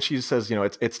 Yeah, and then she says,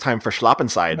 it's time for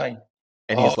Schlappenside. Right.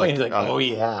 And he's like, "Oh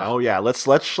yeah. Oh yeah, let's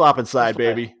Schlappenside,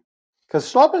 baby."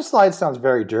 Because Schlappenside sounds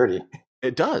very dirty.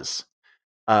 It does.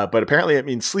 But apparently it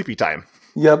means sleepy time.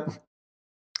 Yep.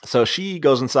 So she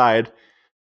goes inside.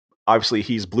 Obviously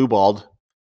he's blue-balled,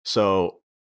 so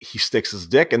he sticks his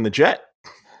dick in the jet,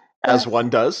 as one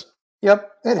does.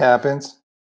 Yep, it happens.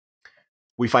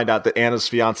 We find out that Anna's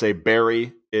fiance,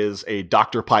 Barry, is a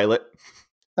doctor pilot.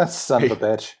 That son of a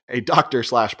bitch. A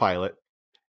doctor/pilot.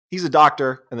 He's a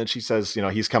doctor, and then she says,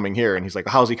 he's coming here. And he's like,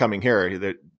 "How's he coming here?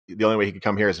 The only way he could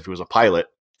come here is if he was a pilot."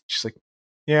 She's like,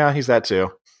 "Yeah, he's that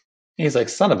too." He's like,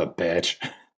 "Son of a bitch.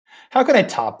 How can I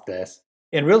top this?"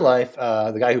 In real life,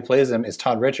 the guy who plays him is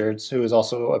Todd Richards, who is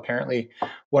also apparently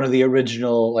one of the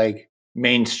original,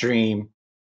 mainstream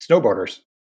snowboarders.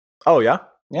 Oh, yeah?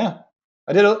 Yeah.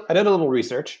 I did a little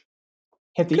research.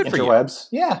 Hit the interwebs.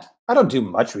 Yeah. I don't do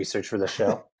much research for this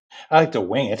show. I like to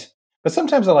wing it. But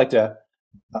sometimes I like to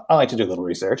do a little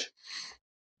research.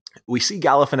 We see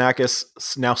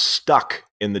Galifianakis now stuck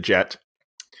in the jet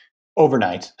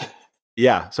overnight.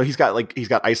 Yeah, so he's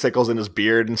got icicles in his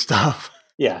beard and stuff.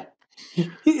 Yeah,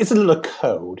 it's a little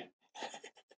code.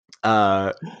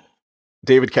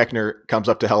 David Koechner comes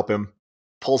up to help him,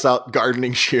 pulls out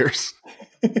gardening shears,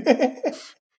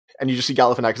 and you just see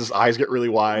Galifianakis' eyes get really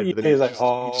wide. He's like,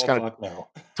 "Oh, just kind of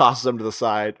tosses them to the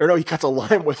side." Or no, he cuts a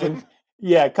lime with him.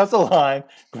 Yeah, cuts a lime,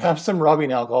 grabs some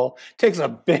rubbing alcohol, takes a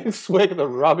big swig of the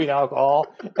rubbing alcohol,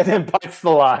 and then bites the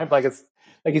lime like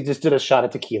he just did a shot of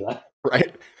tequila.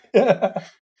 Right.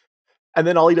 And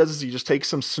then all he does is he just takes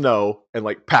some snow and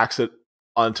packs it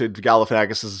onto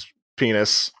Galifianakis'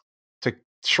 penis to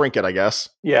shrink it, I guess.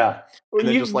 Yeah.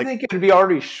 You think it would be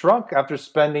already shrunk after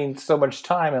spending so much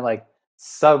time in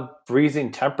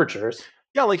sub-freezing temperatures.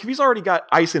 Yeah, if he's already got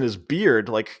ice in his beard,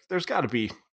 there's got to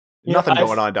be nothing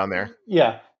going on down there.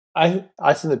 Yeah.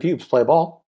 Ice in the pubes, play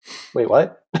ball. Wait,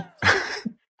 what? But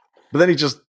then he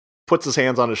just puts his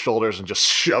hands on his shoulders and just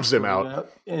shoves him out.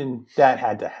 And that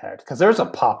had to hurt because there's a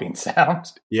popping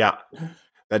sound. Yeah.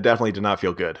 That definitely did not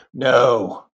feel good.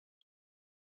 No.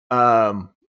 Yeah,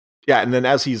 and then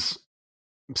as he's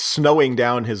snowing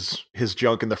down his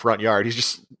junk in the front yard, he's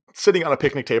just sitting on a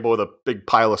picnic table with a big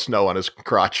pile of snow on his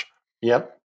crotch.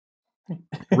 Yep.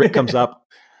 Rick comes up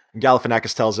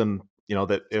Galifianakis tells him,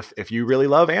 that if you really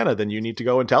love Anna, then you need to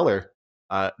go and tell her.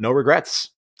 No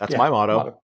regrets. That's my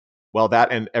motto. Well,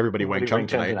 that and everybody Wang Chung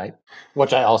tonight.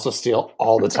 Which I also steal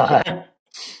all the time.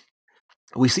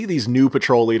 We see these new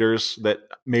patrol leaders that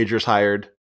Major's hired.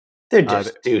 They're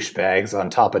just douchebags on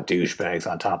top of douchebags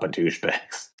on top of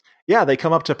douchebags. Yeah, they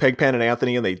come up to Pigpen and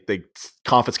Anthony and they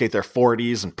confiscate their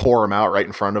 40s and pour them out right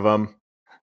in front of them.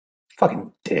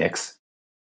 Fucking dicks.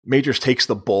 Majors takes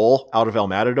the bull out of El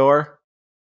Matador,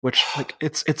 which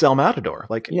it's El Matador.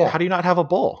 How do you not have a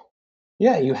bull?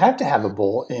 Yeah, you have to have a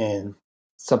bull in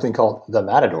something called the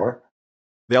Matador.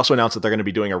 They also announced that they're going to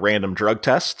be doing a random drug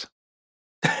test.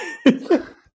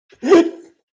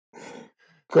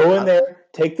 Go in there,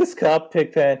 take this cup,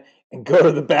 Pigpen, and go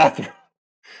to the bathroom.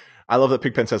 I love that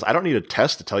Pigpen says, I don't need a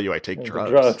test to tell you I take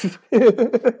drugs.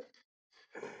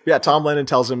 Yeah, Tom Lennon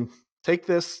tells him, take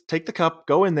the cup,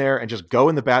 go in there, and just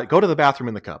go to the bathroom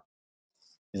in the cup.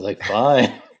 He's like,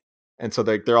 fine. And so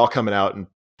they're all coming out and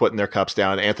putting their cups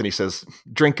down. Anthony says,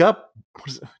 drink up. What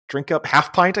is it? Drink up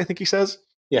half pint, I think he says.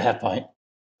 Yeah, half pint.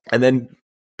 And then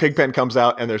Pigpen comes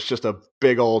out and there's just a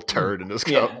big old turd in his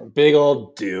cup. Yeah, big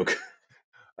old Duke.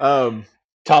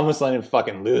 Thomas Lennon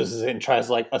fucking loses it and tries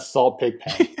to assault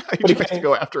Pigpen. He tries to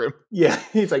go after him. Yeah,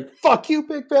 he's like, fuck you,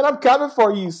 Pigpen. I'm coming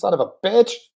for you, son of a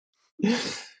bitch.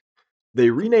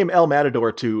 They rename El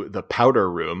Matador to the Powder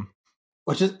Room.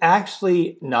 Which is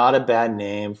actually not a bad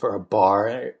name for a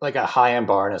bar, like a high-end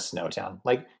bar in a snow town.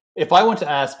 If I went to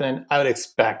Aspen, I would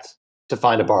expect to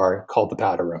find a bar called the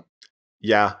Powder Room.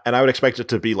 Yeah, and I would expect it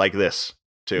to be like this,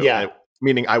 too. Yeah.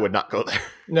 Meaning I would not go there.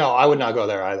 No, I would not go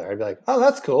there either. I'd be like, oh,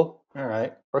 that's cool. All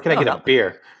right. Where can I get a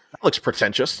beer? That looks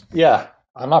pretentious. Yeah,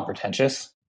 I'm not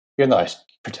pretentious, even though I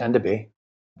pretend to be.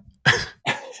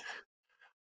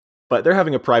 But they're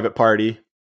having a private party.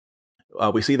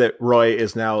 We see that Roy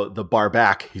is now the bar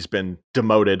back. He's been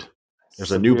demoted.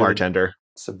 There's a new bartender.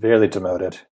 Severely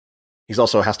demoted. He's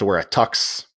also has to wear a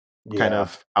tux kind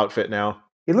of outfit now.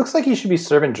 He looks like he should be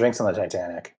serving drinks on the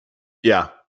Titanic. Yeah.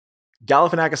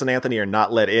 Galifianakis and Anthony are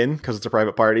not let in because it's a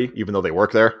private party, even though they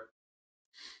work there.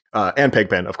 And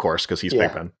Pigpen, of course, because he's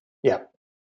Pigpen. Yeah.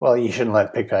 Well, you shouldn't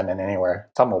let Pigpen in anywhere.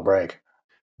 Something will break.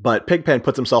 But Pigpen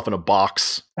puts himself in a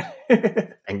box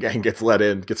and gets let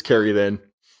in, gets carried in.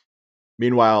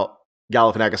 Meanwhile,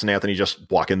 Galifianakis and Anthony just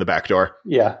walk in the back door.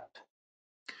 Yeah.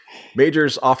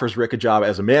 Majors offers Rick a job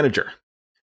as a manager,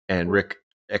 and Rick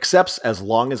accepts as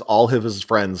long as all of his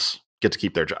friends get to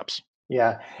keep their jobs.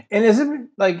 Yeah. And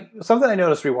isn't something I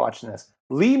noticed rewatching this?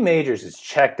 Lee Majors is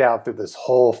checked out through this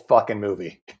whole fucking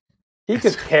movie. He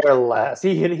could care less.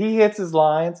 He hits his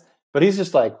lines, but he's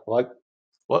just like,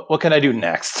 what can I do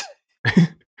next?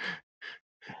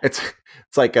 It's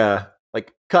like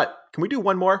cut. Can we do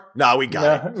one more? No, we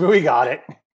got it. We got it.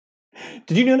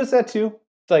 Did you notice that too?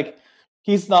 It's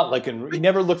he's not he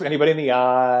never looks anybody in the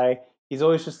eye. He's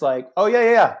always just like, oh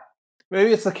yeah.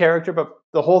 Maybe it's the character, but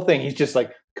the whole thing, he's just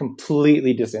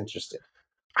completely disinterested.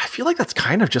 I feel like that's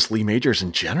kind of just Lee Majors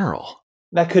in general.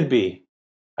 That could be.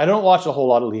 I don't watch a whole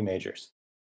lot of Lee Majors.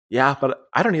 Yeah, but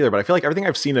I don't either. But I feel like everything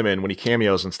I've seen him in when he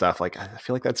cameos and stuff, I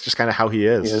feel like that's just kind of how he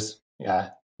is. He is. Yeah.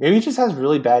 Maybe he just has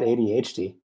really bad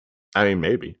ADHD. I mean,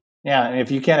 maybe. Yeah, and if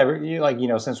you can't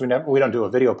ever, since we don't do a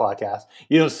video podcast,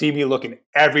 you don't see me looking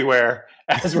everywhere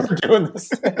as we're doing this.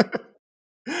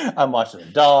 I'm watching the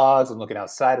dogs. I'm looking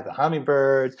outside at the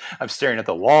hummingbirds. I'm staring at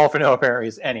the wall for no apparent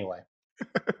reason. Anyway,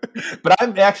 but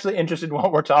I'm actually interested in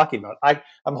what we're talking about.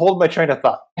 I'm holding my train of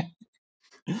thought.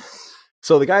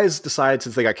 So the guys decide,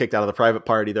 since they got kicked out of the private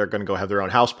party, they're going to go have their own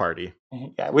house party.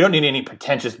 Yeah, we don't need any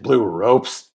pretentious blue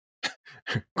ropes.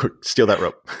 Steal that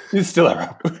rope. You steal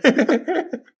that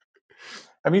rope.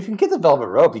 I mean, if you can get the velvet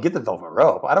rope, you get the velvet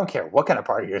rope. I don't care what kind of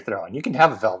party you're throwing. You can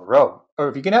have a velvet rope. Or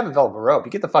if you can have a velvet rope,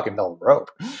 you get the fucking velvet rope.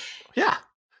 Yeah.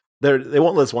 They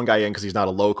won't let this one guy in because he's not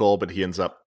a local, but he ends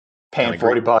up paying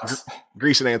 $40.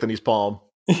 Greasing Anthony's palm.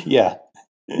 Yeah.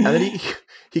 And then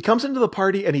he comes into the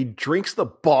party and he drinks the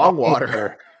bong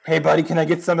water. Hey, buddy, can I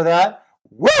get some of that?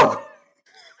 Whoa!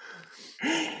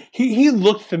 He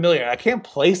looked familiar. I can't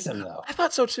place him, though. I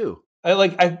thought so, too.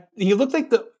 He looked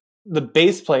like the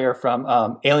bass player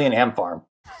from Alien Ant Farm.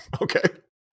 Okay.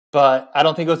 But I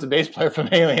don't think it was the bass player from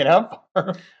Alien Ant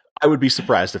Farm. I would be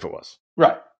surprised if it was.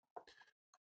 Right.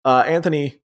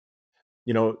 Anthony,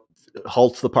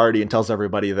 halts the party and tells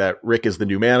everybody that Rick is the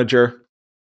new manager.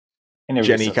 And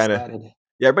Jenny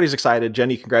everybody's excited.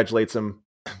 Jenny congratulates him,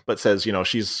 but says,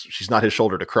 she's not his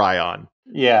shoulder to cry on.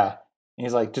 Yeah. And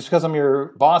he's like, just because I'm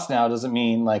your boss now doesn't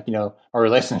mean our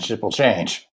relationship will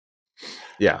change.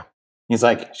 Yeah. She's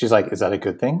like, is that a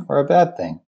good thing or a bad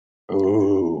thing?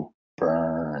 Ooh,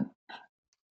 burn.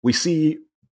 We see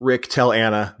Rick tell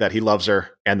Anna that he loves her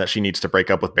and that she needs to break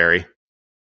up with Barry.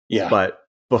 Yeah. But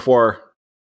before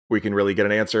we can really get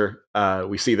an answer,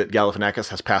 we see that Galifianakis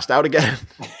has passed out again.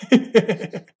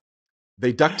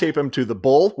 They duct tape him to the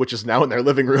bull, which is now in their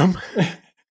living room.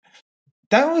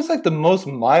 That was like the most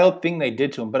mild thing they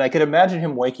did to him, but I could imagine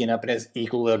him waking up and his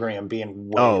equilibrium being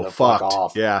way the fuck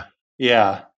off. Yeah.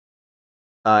 Yeah.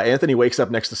 Anthony wakes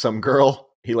up next to some girl.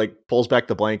 He like pulls back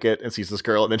the blanket and sees this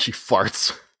girl, and then she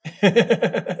farts.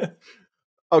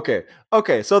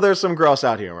 Okay. So there's some gross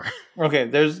out humor. Okay,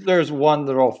 there's one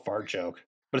little fart joke,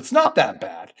 but it's not that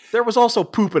bad. There was also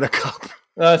poop in a cup.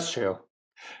 That's true.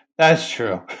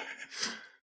 Barry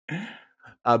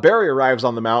arrives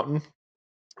on the mountain.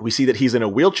 We see that he's in a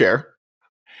wheelchair.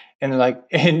 And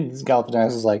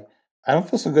Galifianakis is like, I don't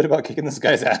feel so good about kicking this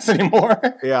guy's ass anymore.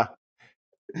 Yeah.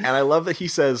 And I love that he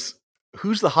says,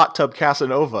 "Who's the hot tub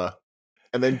Casanova?"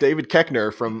 And then David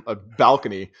Koechner from a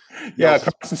balcony yells,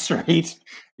 across the street.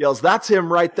 Yells, "That's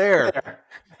him right there."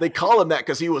 They call him that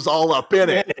because he was all up in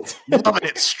it. Loving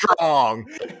it strong.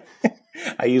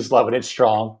 I use loving it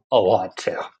strong a lot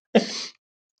too.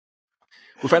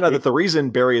 We find out that the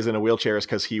reason Barry is in a wheelchair is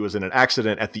because he was in an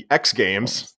accident at the X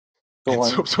Games.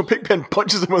 So Big Ben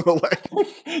punches him in the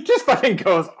leg. Just fucking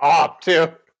goes off too.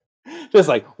 Just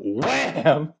like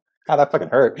wham! How that fucking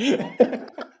hurt.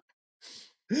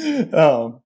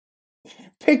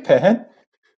 Pigpen.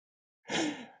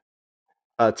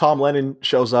 Tom Lennon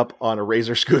shows up on a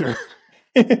Razor scooter.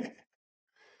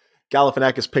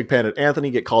 Galifianakis, Pigpen, and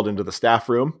Anthony get called into the staff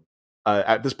room.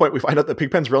 At this point, we find out that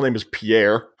Pigpen's real name is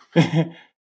Pierre.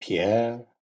 Pierre?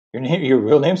 Your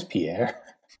real name's Pierre?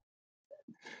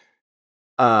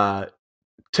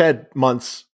 Ted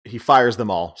Muntz, he fires them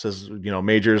all. Says,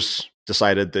 Majors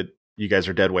decided that you guys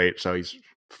are dead weight, so he's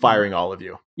firing all of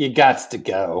you. You gots to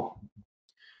go.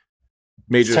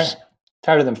 Majors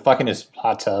tired of them fucking his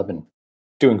hot tub and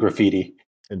doing graffiti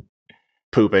and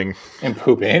pooping.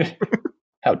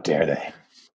 How dare they?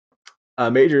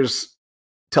 Majors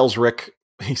tells Rick,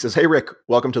 he says, "Hey Rick,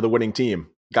 welcome to the winning team.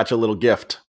 Got you a little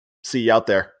gift. See you out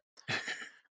there."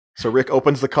 So Rick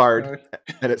opens the card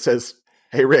and it says,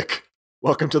 "Hey Rick,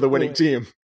 welcome to the winning team.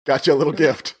 Got you a little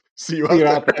gift. See you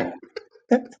out there."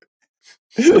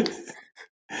 It's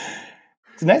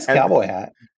a nice cowboy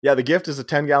hat. Yeah, the gift is a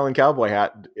 10-gallon cowboy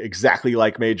hat, exactly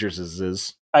like Majors'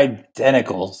 is.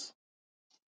 Identicals.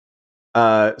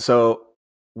 So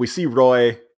we see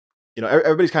Roy,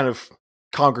 everybody's kind of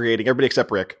congregating, everybody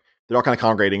except Rick. They're all kind of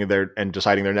congregating and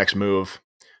deciding their next move.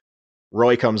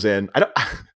 Roy comes in.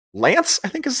 Lance, I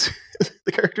think is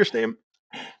the character's name.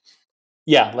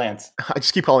 Yeah, Lance. I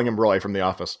just keep calling him Roy from The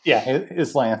Office. Yeah,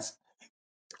 it's Lance.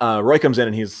 Roy comes in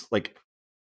and he's like,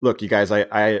 "Look, you guys,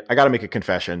 I got to make a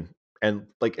confession." And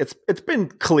like, it's been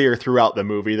clear throughout the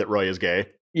movie that Roy is gay.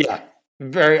 Yeah,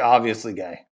 very obviously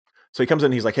gay. So he comes in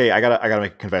and he's like, "Hey, I gotta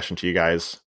make a confession to you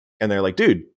guys." And they're like,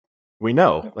 "Dude, we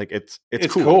know. Like, it's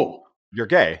cool. You're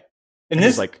gay." And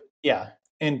this, like, yeah.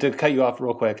 And to cut you off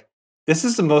real quick, this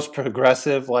is the most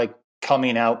progressive, like,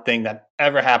 coming out thing that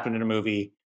ever happened in a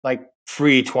movie, like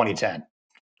pre 2010.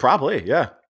 Probably, yeah.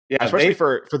 Yeah, especially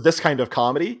for this kind of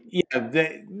comedy. Yeah,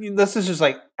 this is just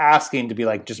like asking to be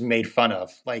like just made fun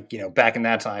of, like, back in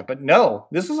that time. But no,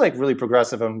 this was like really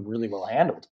progressive and really well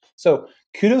handled. So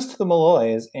kudos to the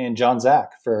Malloys and John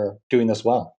Zach for doing this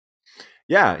well.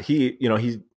 Yeah,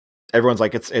 everyone's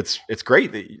like, it's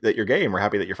great that you're gay and we're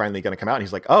happy that you're finally going to come out. And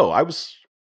he's like, "Oh, I was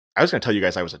going to tell you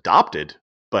guys I was adopted,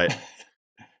 but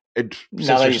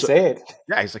now that you say it,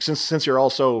 yeah." He's like, since you're all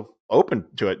so open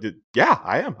to it, yeah,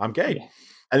 I am. I'm gay. Yeah.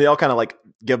 And they all kind of like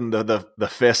give him the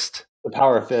fist, the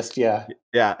power fist. Yeah,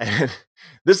 yeah. And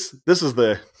this is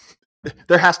there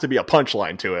has to be a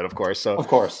punchline to it, of course. So of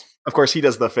course he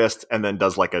does the fist and then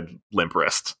does like a limp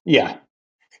wrist. Yeah,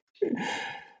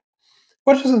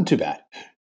 which isn't too bad.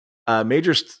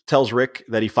 Majors tells Rick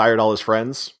that he fired all his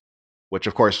friends, which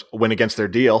of course went against their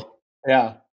deal.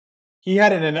 Yeah, he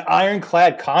had an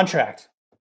ironclad contract.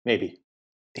 Maybe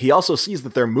he also sees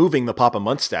that they're moving the Papa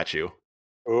Muntz statue.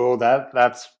 Oh,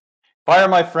 that's fire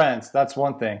my friends. That's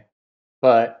one thing,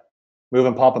 but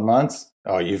moving Papa Muntz,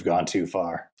 oh, you've gone too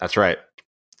far. That's right.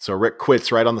 So Rick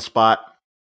quits right on the spot.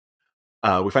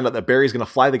 We find out that Barry's going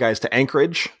to fly the guys to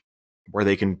Anchorage, where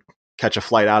they can catch a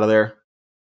flight out of there.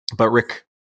 But Rick,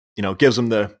 gives them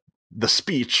the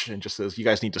speech and just says, "You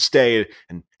guys need to stay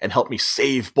and help me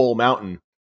save Bull Mountain."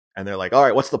 And they're like, "All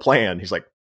right, what's the plan?" He's like,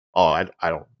 "Oh, I don't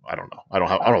know. I don't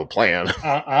have a plan."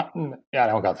 Yeah, I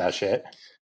don't got that shit.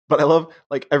 But I love,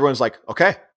 like, everyone's like,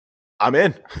 "Okay, I'm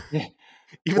in."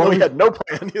 Even though we had no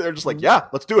plan, they're just like, "Yeah,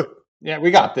 let's do it." Yeah, we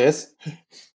got this.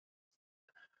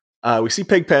 We see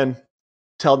Pigpen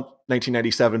tell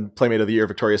 1997 Playmate of the Year,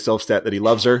 Victoria Silvstedt, that he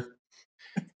loves her.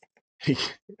 He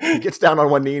gets down on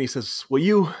one knee and he says, "Will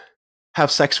you have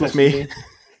sex with me?"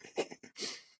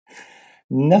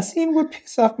 Nothing would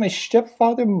piss off my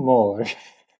stepfather more.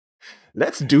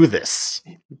 Let's do this.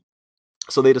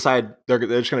 So they decide they're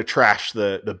just going to trash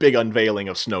the big unveiling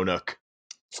of Snow Nook.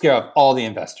 Scare off all the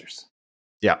investors.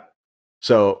 Yeah.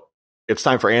 So it's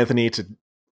time for Anthony to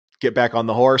get back on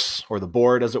the horse, or the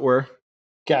board, as it were.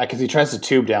 Yeah, because he tries to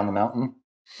tube down the mountain. And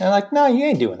they're like, no, you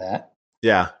ain't doing that.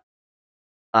 Yeah.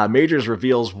 Majors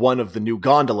reveals one of the new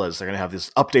gondolas. They're going to have this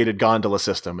updated gondola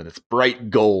system, and it's bright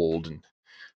gold. And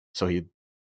so he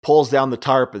pulls down the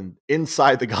tarp, and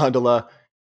inside the gondola,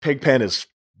 Pigpen is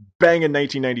banging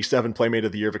 1997 Playmate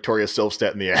of the Year Victoria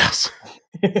Silvstedt in the ass.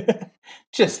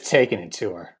 Just taking it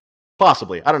to her.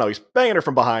 Possibly. I don't know. He's banging her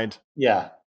from behind. Yeah.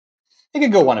 It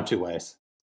could go one of two ways.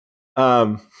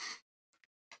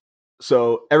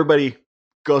 So everybody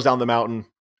goes down the mountain,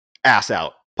 ass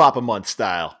out, Papa Muntz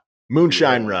style,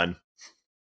 moonshine run.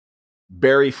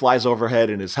 Barry flies overhead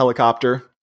in his helicopter.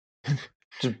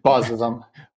 Just buzzes him.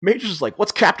 Major's is like,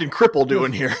 "What's Captain Cripple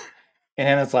doing here?" And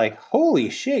Hannah's like, "Holy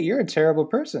shit, you're a terrible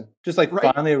person." Just like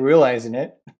finally realizing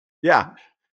it. Yeah.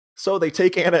 So they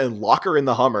take Anna and lock her in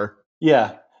the Hummer.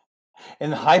 Yeah.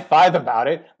 And high five about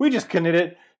it. We just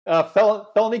committed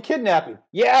felony kidnapping.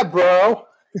 Yeah, bro.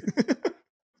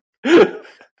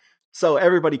 So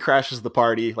everybody crashes the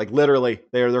party. Like literally,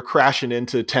 they're crashing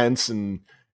into tents and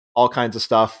all kinds of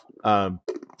stuff,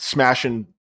 smashing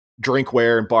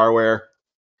drinkware and barware.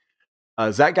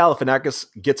 Zach Galifianakis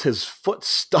gets his foot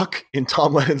stuck in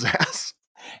Tom Lennon's ass.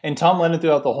 And Tom Lennon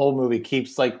throughout the whole movie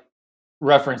keeps like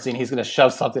referencing he's going to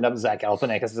shove something up Zach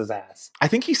Galifianakis' ass. I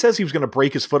think he says he was going to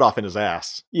break his foot off in his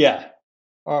ass. Yeah.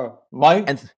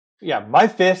 My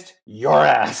fist, your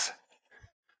ass.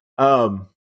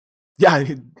 Yeah,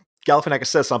 Galifianakis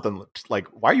says something like,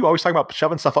 "Why are you always talking about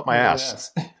shoving stuff up my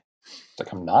ass?" It's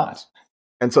like, I'm not.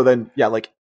 And so then, yeah, like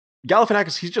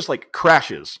Galifianakis, he's just like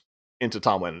crashes into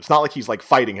Tom Lennon. It's not like he's like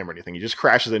fighting him or anything. He just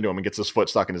crashes into him and gets his foot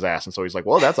stuck in his ass. And so he's like,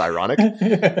 "Well, that's ironic."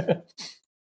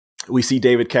 We see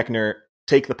David Koechner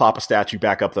take the Papa statue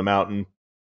back up the mountain.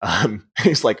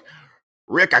 He's like,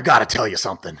 "Rick, I gotta tell you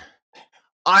something.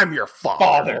 I'm your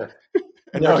father."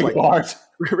 And no, you aren't.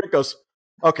 Rick goes,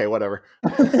 "Okay, whatever."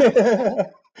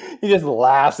 He just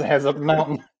laughs and heads up the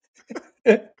mountain.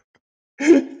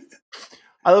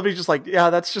 I love it. He's just like, "Yeah,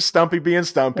 that's just Stumpy being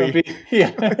Stumpy."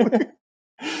 Yeah.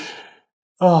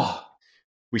 Oh.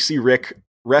 We see Rick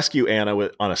rescue Anna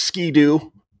on a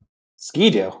ski-doo.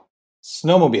 Ski-doo?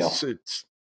 Snowmobile.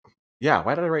 Yeah,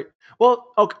 why did I write? Well,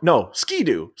 okay, no,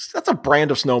 ski-doo. That's a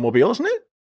brand of snowmobile, isn't it?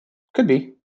 Could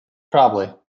be.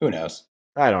 Probably. Who knows?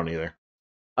 I don't either.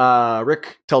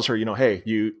 Rick tells her, "Hey,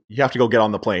 you have to go get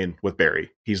on the plane with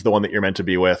Barry. He's the one that you're meant to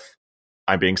be with.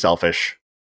 I'm being selfish."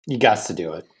 You got to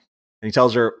do it. And he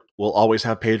tells her, "We'll always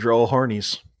have Pedro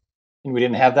O'Hornies." And we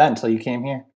didn't have that until you came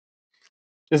here.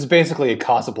 This is basically a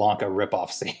Casablanca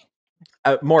ripoff scene.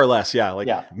 More or less, yeah. Like,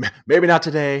 yeah. Maybe not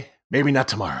today, maybe not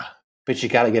tomorrow. But you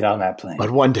got to get on that plane.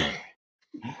 But one day.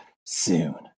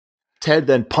 Soon. Ted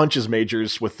then punches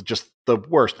Majors with just the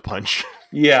worst punch.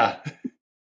 Yeah.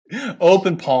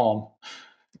 Open palm.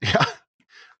 Yeah.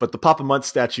 But the Papa Muntz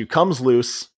statue comes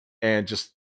loose and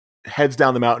just heads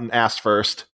down the mountain ass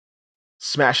first,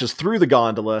 smashes through the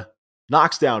gondola,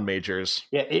 knocks down Majors.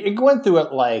 Yeah, it went through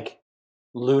it like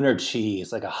lunar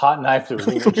cheese, like a hot knife through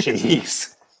lunar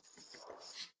cheese.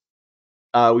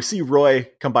 We see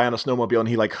Roy come by on a snowmobile and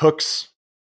he like hooks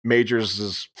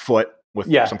Majors' foot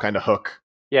with some kind of hook.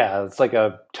 Yeah, it's like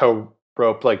a tow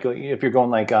rope, like if you're going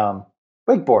like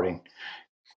wakeboarding.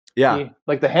 Yeah.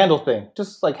 Like the handle thing.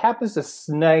 Just like happens to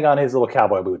snag on his little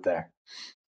cowboy boot there.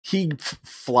 He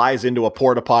flies into a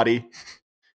porta potty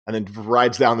and then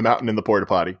rides down the mountain in the porta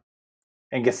potty.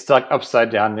 And gets stuck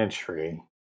upside down in a tree.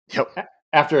 Yep.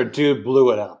 After a dude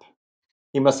blew it up.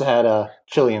 He must have had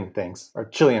Chilean things. Or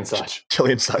Chilean such.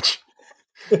 Chilean such.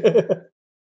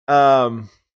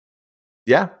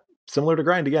 Yeah. Similar to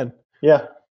Grind again. Yeah.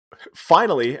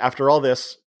 Finally, after all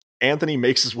this, Anthony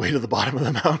makes his way to the bottom of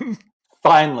the mountain.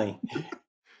 Finally.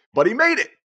 But he made it.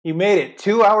 He made it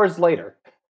 2 hours later.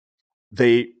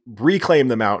 They reclaim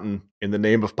the mountain in the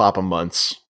name of Papa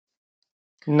Muntz.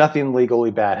 Nothing legally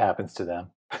bad happens to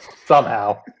them.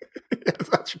 Somehow. Yes,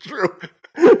 that's true.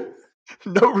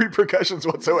 No repercussions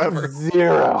whatsoever.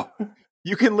 Zero.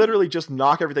 You can literally just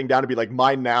knock everything down and be like,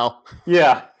 "Mine now."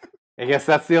 Yeah. I guess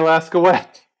that's the Alaska way.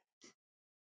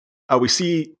 We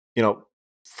see,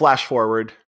 flash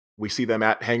forward. We see them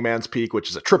at Hangman's Peak, which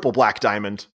is a triple black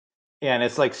diamond. Yeah, and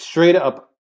it's like straight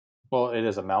up. Well, it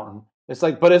is a mountain. It's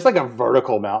like a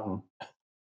vertical mountain.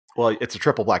 Well, it's a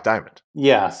triple black diamond.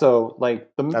 Yeah, so like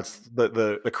That's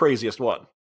the craziest one.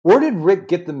 where did Rick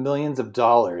get the millions of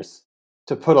dollars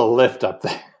to put a lift up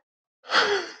there?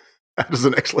 That is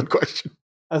an excellent question.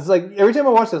 I was like, every time I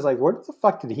watch this, I was like, where the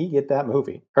fuck did he get that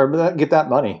movie or get that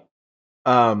money?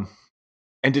 And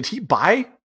did he buy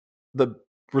the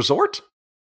resort?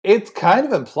 It's kind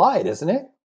of implied, isn't it?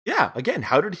 Yeah. Again,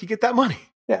 how did he get that money?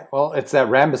 Yeah, well, it's that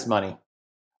Rambus money.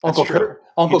 That's Uncle true. Kurt,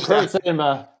 Uncle just Kurt asked-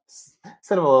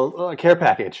 sent him a care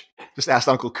package. Just asked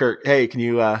Uncle Kurt, hey, can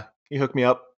you hook me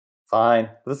up? Fine.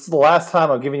 This is the last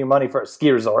time I'm giving you money for a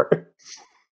ski resort.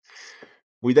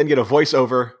 We then get a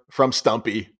voiceover from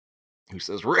Stumpy, who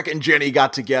says Rick and Jenny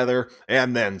got together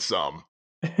and then some.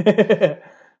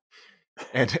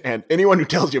 And anyone who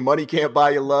tells you money can't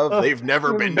buy you love, they've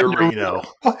never been to Reno.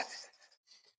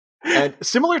 And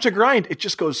similar to Grind, it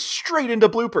just goes straight into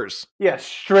bloopers. Yeah,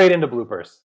 straight into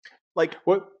bloopers. Like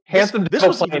What? this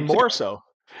was even more so.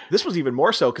 This was even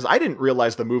more so because I didn't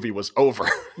realize the movie was over.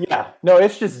 Yeah, no,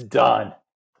 it's just done.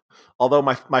 Although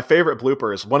my favorite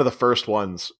blooper is one of the first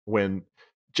ones when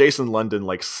Jason London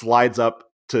like slides up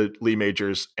to Lee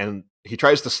Majors and he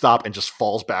tries to stop and just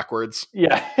falls backwards.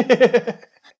 Yeah.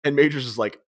 And Majors is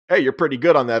like, hey, you're pretty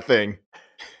good on that thing.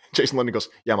 Jason London goes,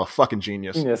 yeah, I'm a fucking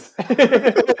genius. Genius.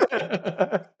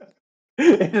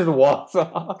 It just walks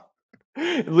off.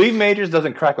 Lee Majors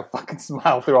doesn't crack a fucking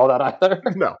smile through all that either.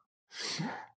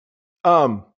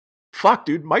 No. Fuck,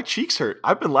 dude, my cheeks hurt.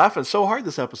 I've been laughing so hard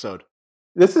this episode.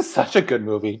 This is such a good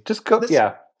movie. Just go,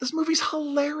 yeah. This movie's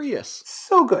hilarious.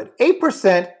 So good.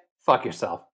 8%, fuck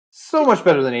yourself. So much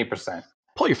better than 8%.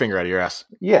 Pull your finger out of your ass.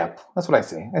 Yeah, that's what I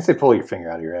say. I say pull your finger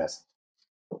out of your ass.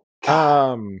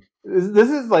 This This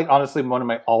is like honestly one of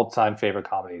my all-time favorite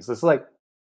comedies. This is like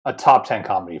a top 10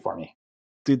 comedy for me.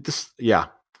 dude,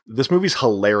 this movie's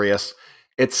hilarious.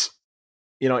 It's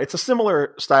it's a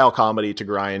similar style comedy to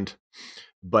Grind,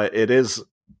 but it is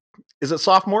it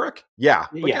sophomoric? Yeah.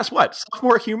 But Yeah. guess what?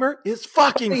 Sophomoric humor is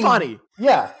fucking funny.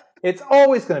 Yeah, it's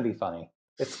always going to be funny.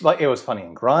 It's like it was funny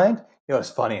in Grind. It was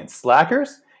funny in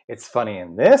Slackers. It's funny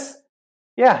in this.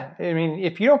 Yeah, I mean,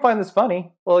 if you don't find this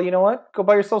funny, well, you know what? Go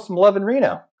buy yourself some love in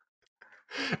Reno.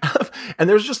 And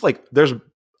there's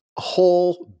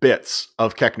whole bits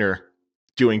of Keckner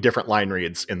doing different line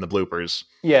reads in the bloopers.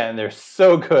 Yeah, and they're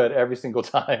so good every single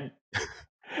time.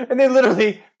 And they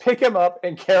literally pick him up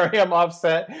and carry him off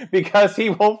set because he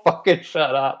won't fucking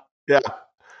shut up. Yeah.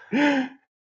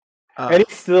 And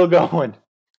he's still going.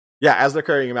 Yeah, as they're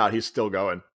carrying him out, he's still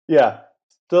going. Yeah,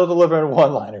 still delivering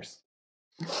one-liners.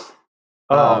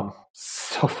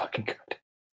 So fucking good.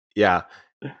 Yeah.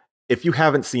 If you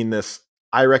haven't seen this,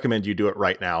 I recommend you do it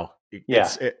right now. Yeah.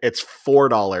 It's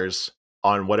 $4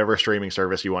 on whatever streaming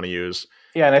service you want to use.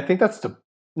 Yeah, and I think it's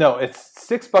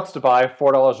 $6 to buy,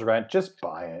 $4 to rent. Just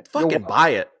buy it. Fucking buy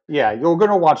it. Yeah, you're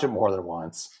gonna watch it more than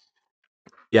once.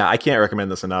 Yeah, I can't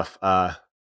recommend this enough.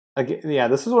 Yeah,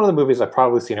 this is one of the movies I've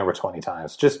probably seen over 20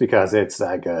 times, just because it's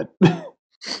that good.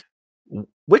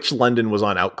 Which London was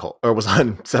on Out Cult or was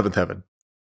on Seventh Heaven?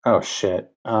 Oh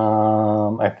shit.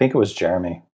 I think it was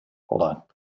Jeremy. Hold on.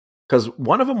 Because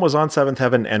one of them was on Seventh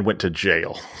Heaven and went to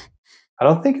jail. I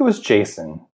don't think it was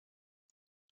Jason.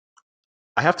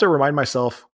 I have to remind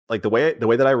myself, like the way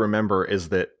that I remember is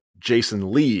that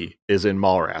Jason Lee is in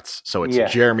Mallrats, so it's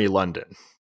Jeremy London.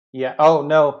 Yeah. Oh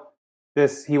no,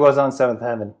 he was on Seventh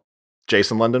Heaven.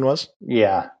 Jason London was?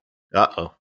 Yeah.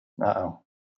 Uh-oh. Uh-oh.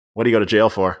 What do you go to jail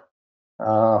for?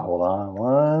 Hold on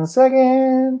 1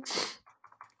 second.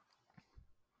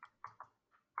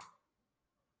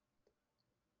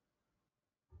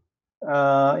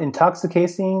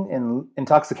 Intoxication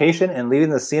and leaving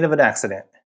the scene of an accident.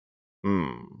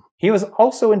 He was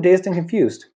also in Dazed and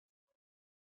Confused.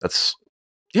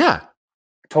 Yeah.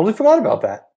 Totally forgot about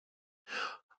that.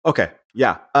 Okay.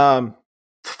 Yeah.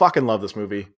 Fucking love this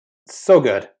movie. So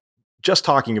good. Just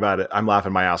talking about it, I'm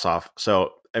laughing my ass off.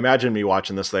 So imagine me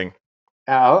watching this thing.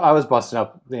 I was busting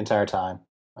up the entire time.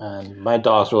 And my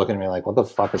dogs were looking at me like, what the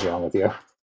fuck is wrong with you?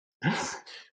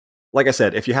 Like I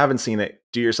said, if you haven't seen it,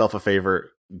 do yourself a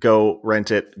favor. Go rent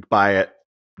it, buy it,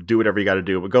 do whatever you got to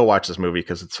do. But go watch this movie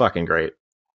because it's fucking great.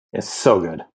 It's so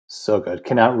good. So good.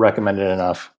 Cannot recommend it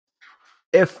enough.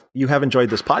 If you have enjoyed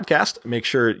this podcast, make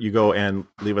sure you go and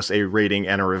leave us a rating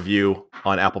and a review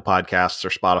on Apple Podcasts or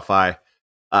Spotify.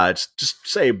 Just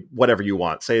say whatever you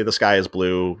want. Say the sky is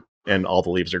blue and all the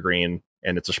leaves are green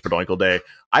and it's a spadoinkle day.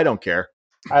 I don't care.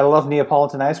 I love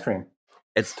Neapolitan ice cream.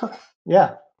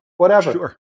 Yeah, whatever.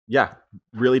 Sure. Yeah,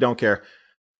 really don't care.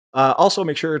 Also,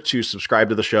 make sure to subscribe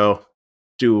to the show.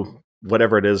 Do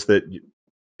whatever it is that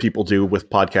people do with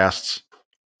podcasts.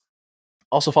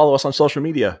 Also, follow us on social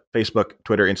media, Facebook,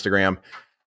 Twitter, Instagram.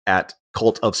 at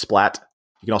Cult of Splat.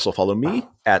 You can also follow me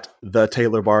at The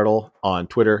Taylor Bartle on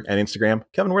Twitter and Instagram.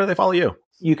 Kevin, where do they follow you?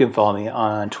 You can follow me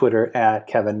on Twitter at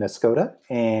Kevin Nescoda,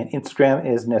 and Instagram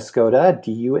is Nescoda,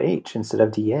 D-U-H instead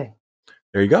of D-A.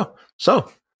 There you go.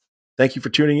 So, thank you for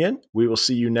tuning in. We will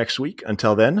see you next week.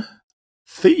 Until then,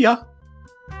 see ya.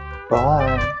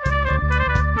 Bye.